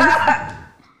up against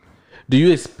Do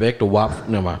you expect a WAP?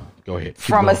 Never mind. Go ahead. Keep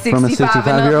From a going. From a 65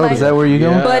 65-year-old? and Is up that where you're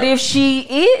going? Yeah. But if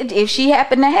she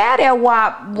happened to have that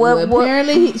WAP, well, what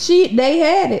apparently they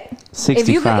had it.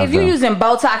 65. if you're though. using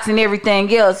Botox and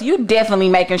everything else, you definitely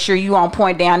making sure you on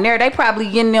point down there. They probably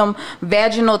getting them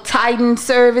vaginal tighten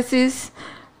services.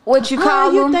 What you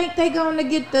call you them? think they gonna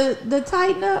get the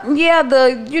tighten up? Yeah,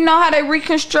 you know how they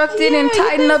reconstruct it Yeah, and you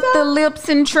tighten think up so? the lips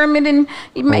and trim it and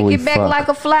you make Holy it back fuck. like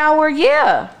a flower.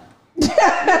 Yeah. If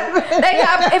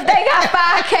they got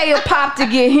 5K a pop to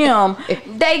get him,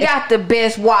 they got the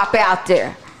best WAP out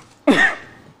there.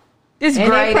 This And they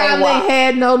grade A probably WAP.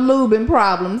 had no lubing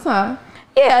problems, huh?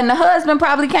 Yeah, and the husband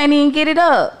probably can't even get it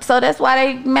up. So that's why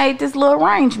they made this little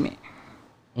arrangement.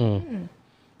 You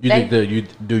think that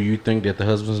you think that the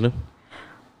husbands knew?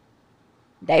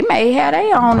 They may have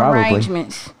their own Probably.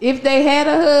 arrangements. If they had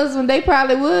a husband, they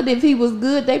probably would. If he was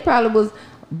good, they probably was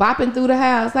bopping through the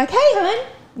house like, "Hey, hon,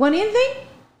 want anything?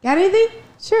 Got anything?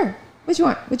 Sure. What you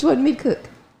want? What you want me to cook?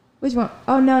 What you want?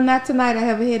 Oh no, not tonight. I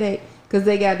have a headache." Because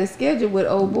they got the schedule with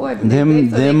old boy.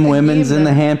 Them women's in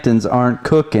the Hamptons aren't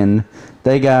cooking.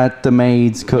 They got the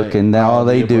maids cooking. That's all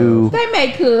they do. They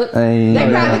may cook. They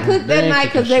probably cooked They that ain't night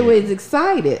because cooking they shit. was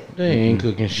excited. They ain't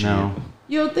cooking shit. No.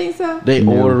 You don't think so? They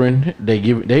No. ordering.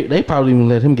 They probably even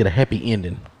let him get a happy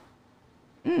ending.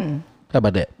 How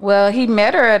about that? Well, he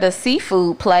met her at a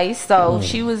seafood place, so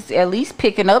she was at least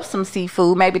picking up some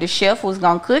seafood. Maybe the chef was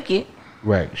gonna cook it.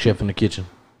 Right, chef in the kitchen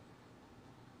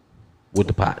with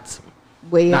the pots.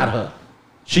 Well, Not her.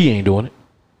 She ain't doing it.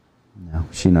 No,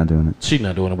 she's not doing it. She's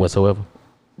not doing it whatsoever.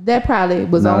 that probably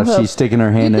was No, on her. she's sticking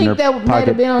her hand in her think that might pocket,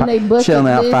 have been on their bucket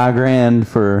shelling out list? $5,000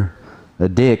 for a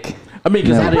dick. I mean,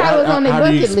 because No. That probably was on their how do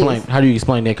you bucket explain? list. How do you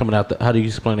explain that coming out? How do you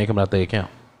explain that coming out their account?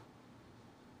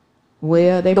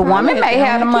 Well, they The probably woman had may their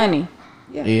have the own account. money.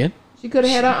 Yeah. And She could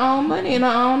have had her own money in her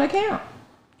own account.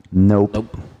 Nope.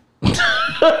 nope.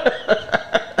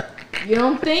 You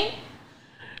don't think?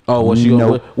 Oh, what's she gonna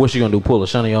Nope. what's she gonna do? Pull a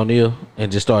Shani O'Neal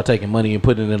and just start taking money and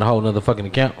putting it in a whole nother fucking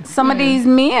account? Some of these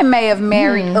men may have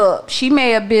married up. She may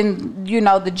have been,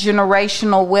 the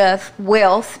generational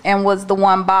wealth and was the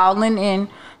one balling, and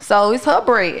so it's her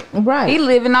bread. Right. He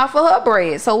living off of her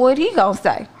bread. So what he gonna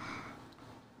say?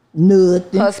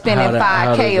 Nothing. Her spending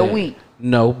How $5K does a that- week.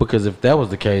 No, because if that was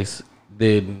the case,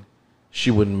 then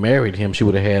she wouldn't married him. She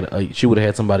would have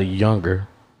had somebody younger.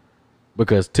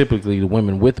 Because typically the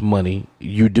women with money,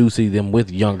 you do see them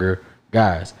with younger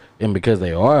guys, and because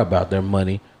they are about their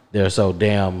money, they're so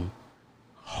damn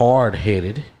hard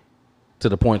headed to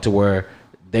the point to where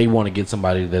they want to get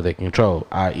somebody that they control,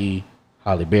 i.e.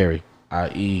 Holly Berry,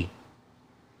 i.e.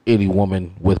 any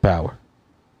woman with power.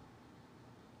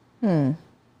 Nah,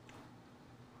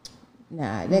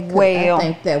 that Well. I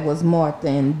think that was Martha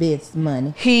and Beth's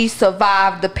money. He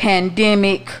survived the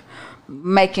pandemic,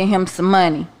 making him some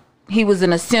money. He was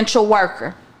an essential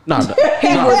worker. No, He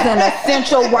was an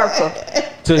essential worker.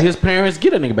 to his parents,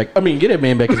 get that nigga back. I mean, get that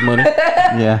man back his money.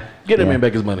 Yeah. Get that Yeah. man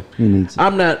back his money. He needs it.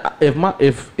 I'm not.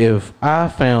 If I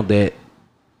found that,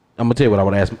 I'm gonna tell you what I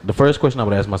would ask. The first question I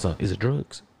would ask my son: is it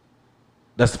drugs?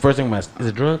 That's the first thing I'm asking. Is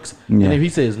it drugs? Yeah. And if he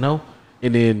says no,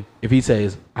 and then if he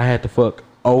says I had to fuck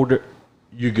older,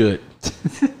 you're good.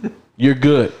 You're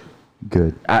good.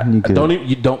 Good. I You good.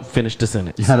 you don't finish the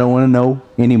sentence. I don't want to know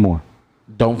anymore.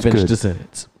 Don't finish good. the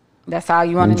sentence. That's all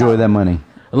you want to Enjoy know. that money.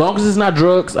 As long as it's not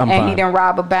drugs, I'm And fine. he didn't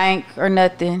rob a bank or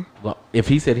nothing. Well, if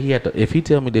he said he had to, if he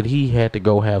tell me that he had to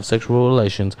go have sexual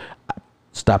relations,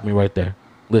 stop me right there.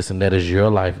 Listen, that is your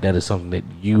life. That is something that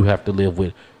you have to live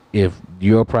with. If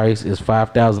your price is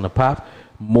 $5,000 a pop,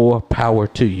 more power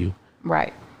to you.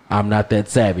 Right. I'm not that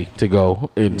savvy to go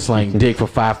and slang dick for You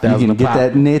 $5,000 can a get pop.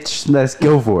 that niche. Let's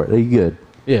go for it. You good?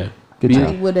 Yeah, Good Be- job.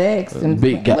 He would have asked him,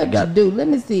 Big what got- you do? Let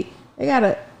me see. They got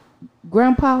a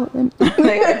grandpa. They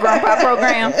got a grandpa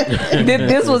program.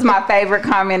 This was my favorite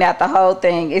comment at the whole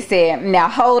thing. It said, now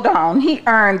hold on. He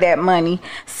earned that money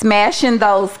smashing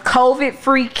those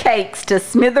COVID-free cakes to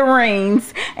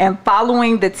smithereens and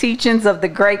following the teachings of the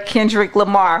great Kendrick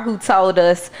Lamar, who told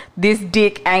us this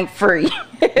dick ain't free.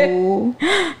 Ooh.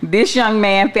 This young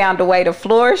man found a way to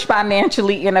flourish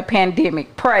financially in a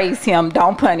pandemic. Praise him.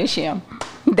 Don't punish him.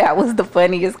 That was the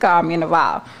funniest comment of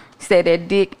all. He said that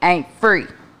dick ain't free.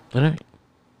 It ain't.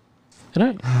 It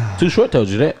ain't. Too Short told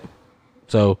you that.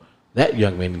 So that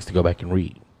young man needs to go back and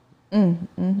read.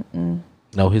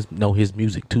 Know his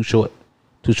music. Too Short.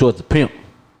 Too Short's a pimp.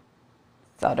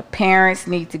 So the parents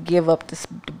need to give up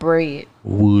the bread.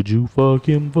 Would you fuck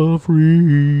him for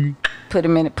free? Put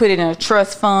it in a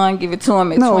trust fund. Give it to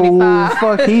him at No, 25.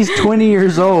 fuck. He's 20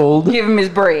 years old. Give him his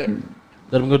bread.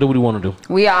 Let him go do what he want to do.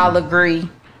 We all agree.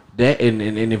 That and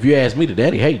if you ask me, the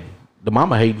daddy hating. The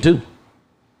mama hating too.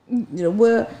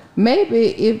 Well, maybe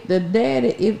if the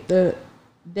daddy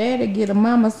get a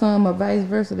mama some or vice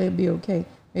versa, they'd be okay.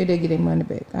 Maybe they get their money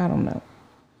back. I don't know.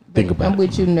 Think about I'm it.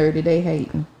 with you, nerdy. They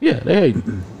hating. Yeah, they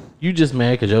hating. You just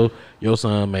mad because your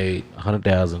son made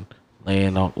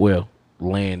 $100,000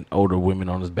 laying older women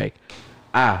on his back.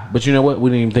 But you know what? We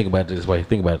didn't even think about it this way.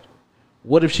 Think about it.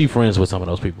 What if she friends with some of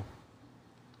those people?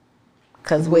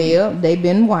 Because Well, they've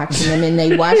been watching him and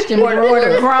they watched him or the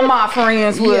grow. grandma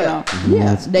friends with Yeah, him.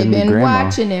 yeah. it's They've been been grandma.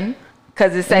 watching him.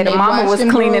 Because it say And the they mama watched was him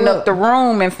cleaning grow up the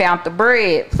room and found the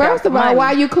bread. First of all,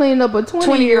 why you cleaning up a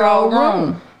 20-year-old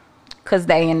room? Because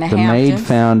they in the The maid Hamptons.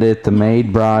 found it. The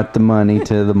maid brought the money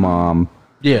to the mom.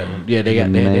 Yeah. They The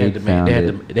maid found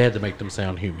had to make them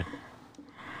sound human.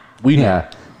 We know.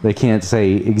 Yeah. They can't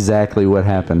say exactly what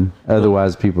happened.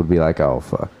 Otherwise, people would be like, "Oh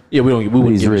fuck." Yeah, we wouldn't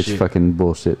These give a rich shit. fucking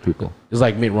bullshit people. It's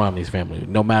like Mitt Romney's family.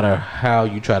 No matter how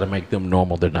you try to make them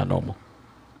normal, they're not normal.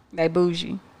 They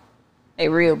bougie. They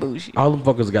real bougie. All them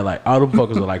fuckers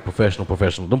are like professional.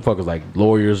 Them fuckers like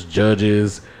lawyers,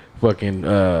 judges, fucking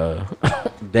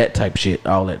that type shit,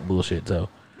 all that bullshit. So,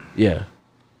 yeah,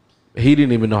 he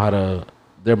didn't even know how to.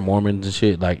 They're Mormons and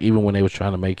shit. Like even when they was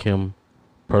trying to make him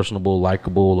personable,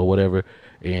 likable, or whatever,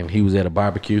 and he was at a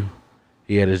barbecue,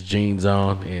 he had his jeans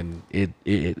on, and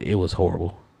it was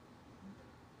horrible.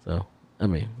 So I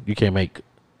mean, you can't make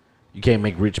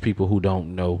rich people who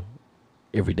don't know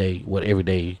what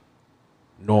everyday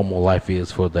normal life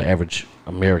is for the average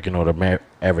American or the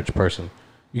average person.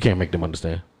 You can't make them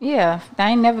understand. Yeah, they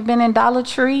ain't never been in Dollar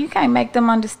Tree. You can't make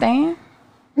them understand.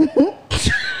 They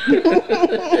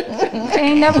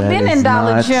ain't never That been is in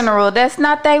Dollar not- General. That's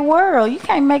not their world. You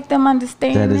can't make them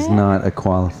understand That is not a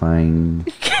qualifying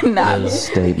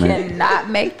statement. Cannot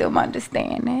make them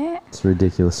understand that. It's a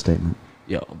ridiculous statement.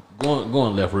 Yo,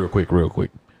 going left real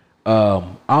quick.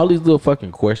 All these little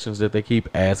fucking questions that they keep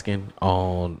asking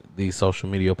on these social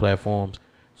media platforms.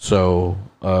 So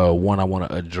one I want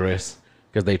to address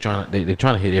because they're trying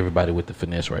to hit everybody with the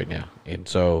finesse right now. And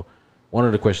so one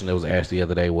of the questions that was asked the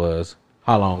other day was,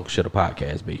 how long should a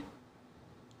podcast be?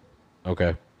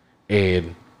 Okay.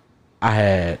 And I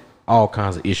had all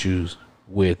kinds of issues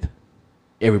with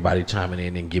everybody chiming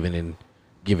in and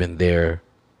giving their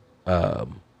for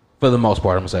the most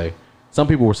part, I'm gonna say some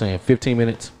people were saying 15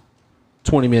 minutes,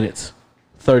 20 minutes,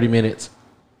 30 minutes.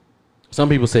 Some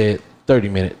people said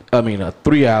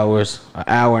 3 hours, an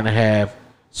hour and a half,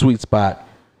 sweet spot.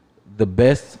 The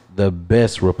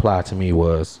best reply to me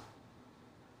was,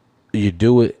 you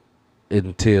do it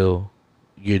until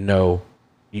you know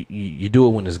you do it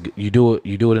when it's you do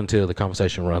it until the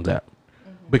conversation runs out,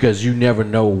 because you never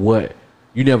know what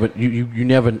you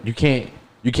can't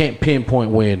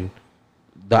pinpoint when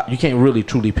you can't really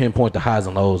truly pinpoint the highs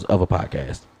and lows of a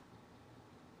podcast.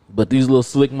 But these little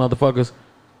slick motherfuckers,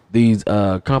 these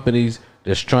companies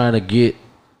that's trying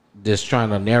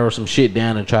to narrow some shit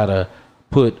down and try to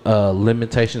put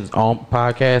limitations on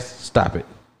podcasts, stop it.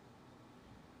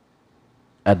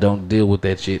 I don't deal with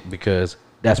that shit, because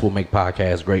that's what make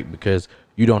podcasts great, because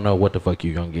you don't know what the fuck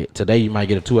you're gonna get. Today you might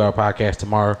get a 2-hour podcast,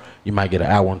 tomorrow you might get an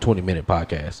hour and 20-minute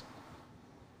podcast.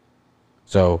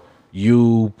 So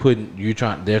they're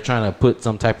trying to put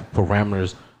some type of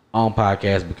parameters on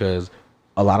podcasts, because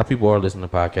a lot of people are listening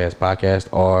to podcasts.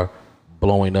 Podcasts are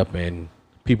blowing up and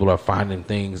people are finding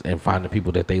things and finding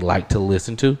people that they like to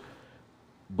listen to.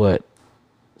 But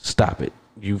stop it.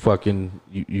 You fucking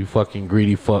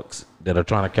greedy fucks that are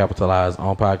trying to capitalize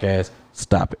on podcasts,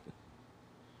 stop it.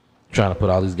 Trying to put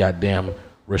all these goddamn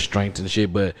restraints and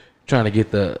shit, but trying to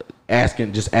get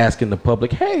asking the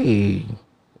public, hey,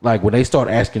 like when they start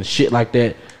asking shit like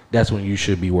that, that's when you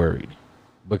should be worried,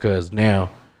 because now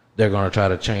they're gonna try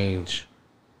to change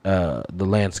the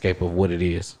landscape of what it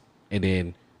is, and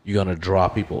then you're gonna draw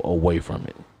people away from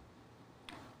it.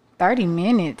 30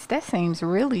 minutes. That seems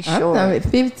really I'm short. sorry,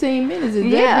 15 minutes. Is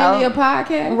Yeah. that really a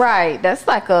podcast? Right. That's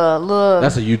like a little.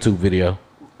 That's a YouTube video.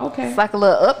 Okay. It's like a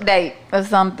little update or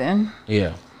something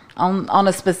Yeah. on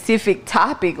a specific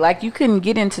topic. Like you couldn't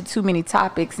get into too many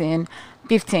topics in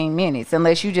 15 minutes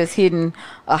unless you just hitting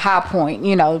a high point.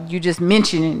 You know, you just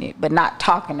mentioning it but not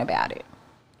talking about it.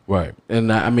 Right.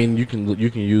 And I mean, you can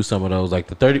use some of those, like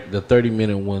the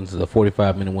 30-minute ones, the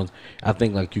 45-minute ones. I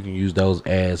think like you can use those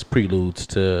as preludes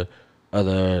to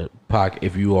other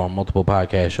if you are on multiple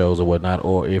podcast shows or whatnot,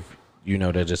 or if you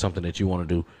know that's just something that you want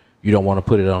to do. You don't want to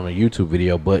put it on a YouTube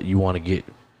video, but you want to get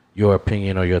your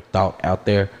opinion or your thought out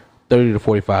there. 30 to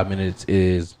 45 minutes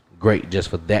is great just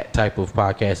for that type of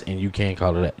podcast, and you can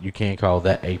call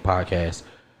that a podcast.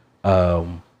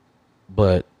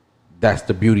 But that's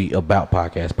the beauty about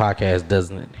podcasts. Podcast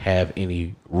doesn't have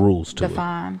any rules to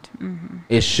Defined.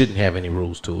 it. It shouldn't have any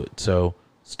rules to it. So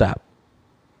stop.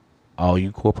 All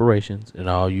you corporations and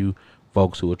all you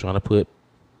folks who are trying to put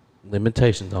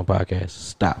limitations on podcasts,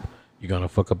 stop. You're going to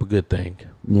fuck up a good thing.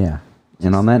 Yeah.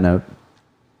 And on that note,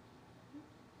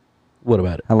 What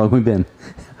about it? how long we been?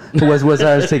 What's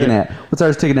ours ticking at? What's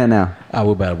ours ticking at now?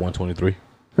 We're about at 123.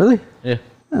 Really? Yeah.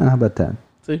 How about that?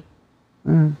 See?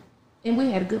 And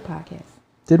we had a good podcast.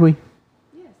 Did we?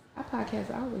 Yes, our podcast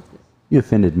are always good. You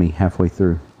offended me halfway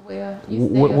through. Well, you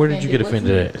Where did you get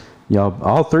offended at? Y'all,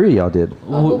 all three of y'all did.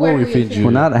 Oh, Where we where offend we you?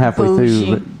 We're not halfway Bougie.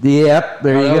 through. But yep,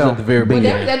 there Oh, you that was go. at the very But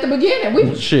beginning. that was at the beginning.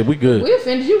 We Shit, we good.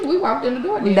 offended you. We walked in the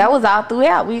door. Then. That was all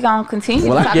throughout. We gonna continue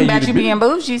Well, I talking gave you about the you big- being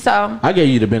bougie. So I gave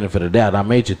you the benefit of the doubt. I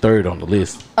made you third on the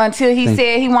list. until he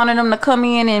said he wanted them to come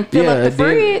in and fill up the and then,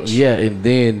 fridge. yeah, and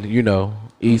then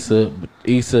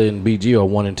Issa and BG are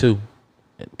 1 and 2.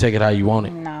 Take it how you want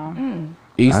it. No.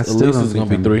 I still don't Lisa's gonna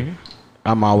be think 3.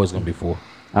 I'm always gonna be 4.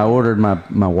 I ordered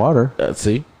my water.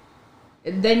 See,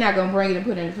 They're not gonna bring it and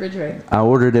put it in the refrigerator. I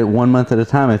ordered it 1 month at a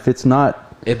time. If it's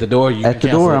not at the door, you at can the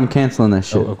door, cancel I'm it. canceling that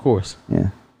shit. Oh, of course. Yeah.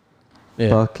 Yeah.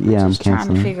 Fuck yeah, I'm Just trying to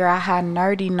canceling. figure out how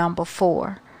nerdy number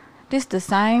 4. This the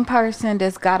same person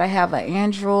that's gotta have an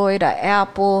Android, an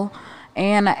Apple,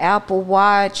 and an Apple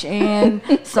Watch and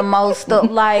some more stuff.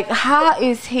 Like, how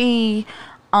is he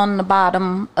on the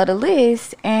bottom of the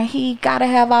list and he gotta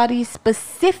have all these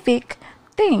specific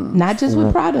things Not just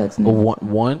with products. No.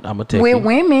 One, I'm a techie. with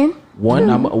women? One,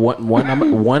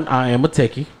 I am a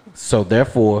techie. So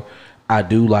therefore, I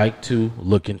do like to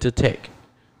look into tech.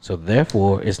 So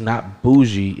therefore, it's not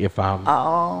bougie if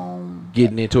I'm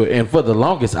getting into it. And for the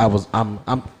longest,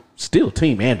 I'm still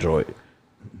team Android.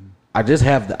 I just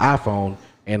have the iPhone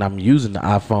and I'm using the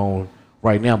iPhone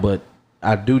right now, but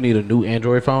I do need a new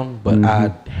Android phone, but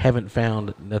I haven't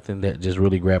found nothing that just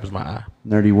really grabs my eye.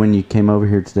 Nerdy, when you came over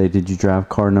here today, did you drive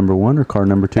car number 1 or car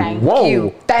number 2? Thank Whoa.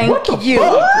 you. Thank What the you.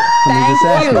 fuck? just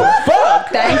Thank you. Fuck!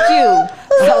 Thank you.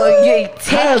 So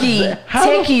you how-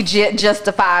 techie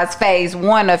justifies phase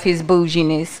 1 of his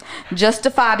bouginess.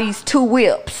 Justify these 2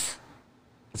 whips.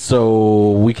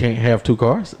 So we can't have 2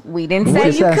 cars? We didn't I say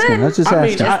was just you asking. couldn't. I was just I mean,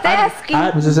 asking. Just asking. I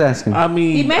was just asking. I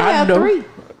mean, He may I have know. 3.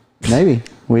 Maybe.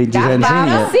 We just Got hadn't seen 5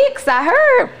 it or yet. 6, I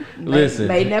heard. Listen,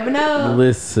 May never know.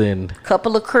 listen.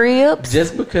 Couple of cribs.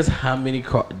 Just because how many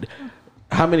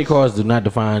cars do not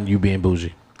define you being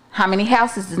bougie? How many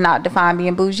houses does not define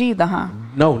being bougie either, huh?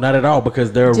 No, not at all.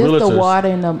 Because there are Just realtors. the water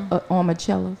and the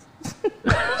armacellos.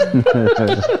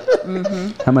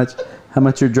 How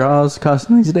much your draws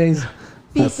costing these days?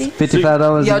 50.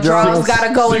 $55 Your a draw. drawers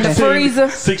gotta go in the freezer.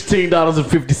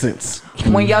 $16.50.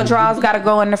 When your drawers gotta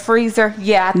go in the freezer,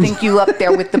 yeah, I think you up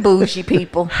there with the bougie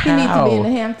people. He needs to be in the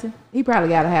Hampton. He probably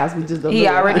got a house with just a He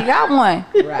little already got one.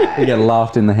 Right. He got a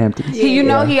loft in the Hamptons. You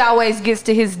know Yeah. he always gets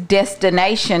to his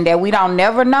destination that we don't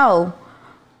never know.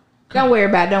 Don't worry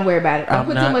about it. Don't worry about it. Don't I'm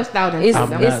put not- too much thought into It's it. I'm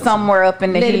Don't- it's not- somewhere up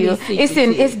in the Let it be hills. secret It's in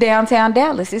to you. it's downtown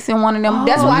Dallas. It's in one of them.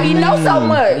 That's why he knows so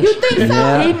much. You think so?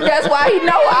 Yeah. That's why he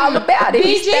know all about it.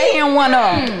 He BG? stay in one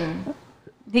of them.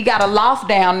 He got a loft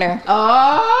down there.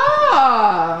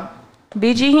 Oh.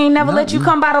 BG, he ain't never let you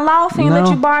come by the loft. He ain't let No.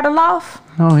 you borrow the loft.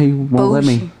 No, he won't let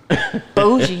me.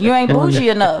 Bougie. You ain't bougie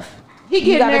enough. He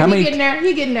getting gotta- there. How He many- getting there.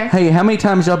 He getting there. Hey, how many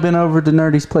times y'all been over to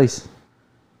Nerdy's place?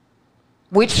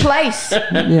 Which place?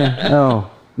 Yeah. Oh,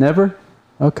 never?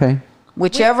 Okay.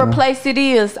 Whichever place it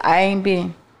is, I ain't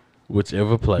been.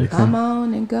 Whichever place. Come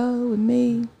on and go with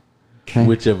me. Okay.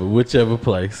 Whichever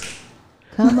place.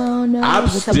 Come on over I'm to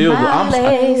still, my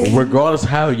place. regardless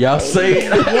how y'all say it.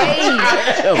 But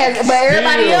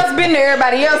everybody else been to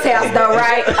everybody else's house though,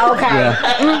 right?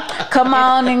 Okay. Come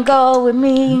on and go with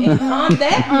me. On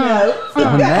that note,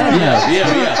 On that note,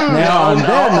 Yeah. Now, on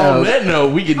that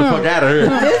note- we get the fuck out of here.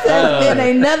 this has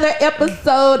been another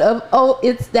episode of Oh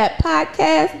It's That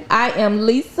Podcast. I am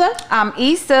Lisa. I'm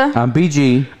Issa. I'm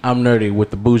BG. I'm Nerdy with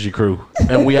the bougie crew,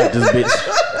 and we out this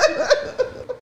bitch.